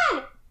my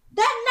god!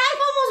 That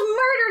knife almost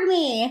murdered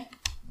me.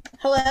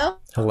 Hello?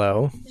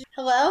 Hello?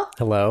 Hello?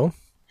 Hello?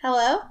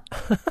 Hello?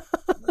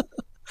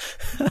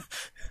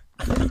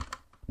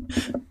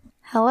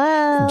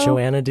 Hello?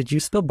 Joanna, did you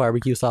spill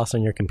barbecue sauce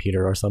on your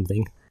computer or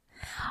something?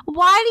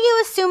 Why do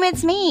you assume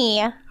it's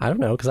me? I don't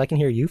know, because I can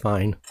hear you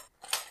fine.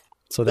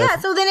 So yeah,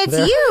 so then it's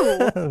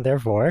you.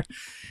 Therefore,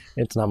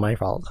 it's not my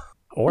fault.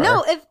 Or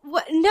no,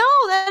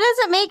 that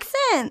doesn't make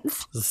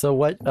sense. So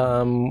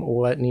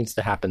what needs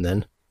to happen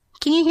then?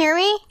 Can you hear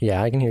me?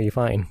 Yeah, I can hear you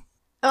fine.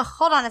 Oh,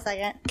 hold on a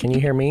second. Can you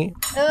hear me?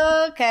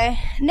 Okay.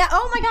 Now,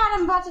 oh my god,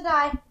 I'm about to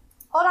die.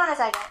 Hold on a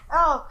second.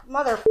 Oh,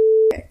 mother.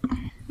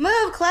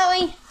 Move,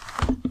 Chloe.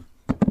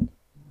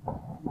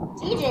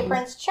 DJ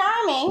Prince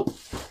Charming.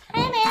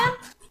 Hey, man.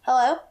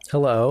 Hello?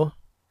 Hello?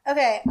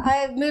 Okay,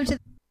 I moved to...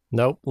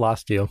 Nope,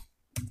 lost you.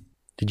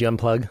 Did you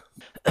unplug?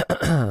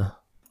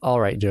 All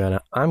right,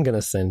 Joanna, I'm going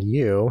to send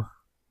you...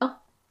 Oh.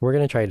 We're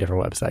going to try a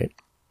different website.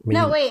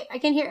 No, wait, I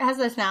can hear... How's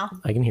this now?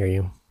 I can hear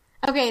you.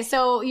 Okay,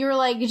 so you were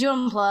like, did you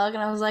unplug? And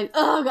I was like,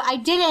 oh, I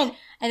didn't.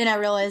 And then I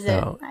realized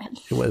it. No,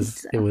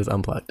 it was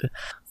unplugged.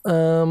 I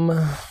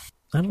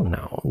don't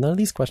know. None of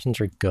these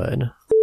questions are good.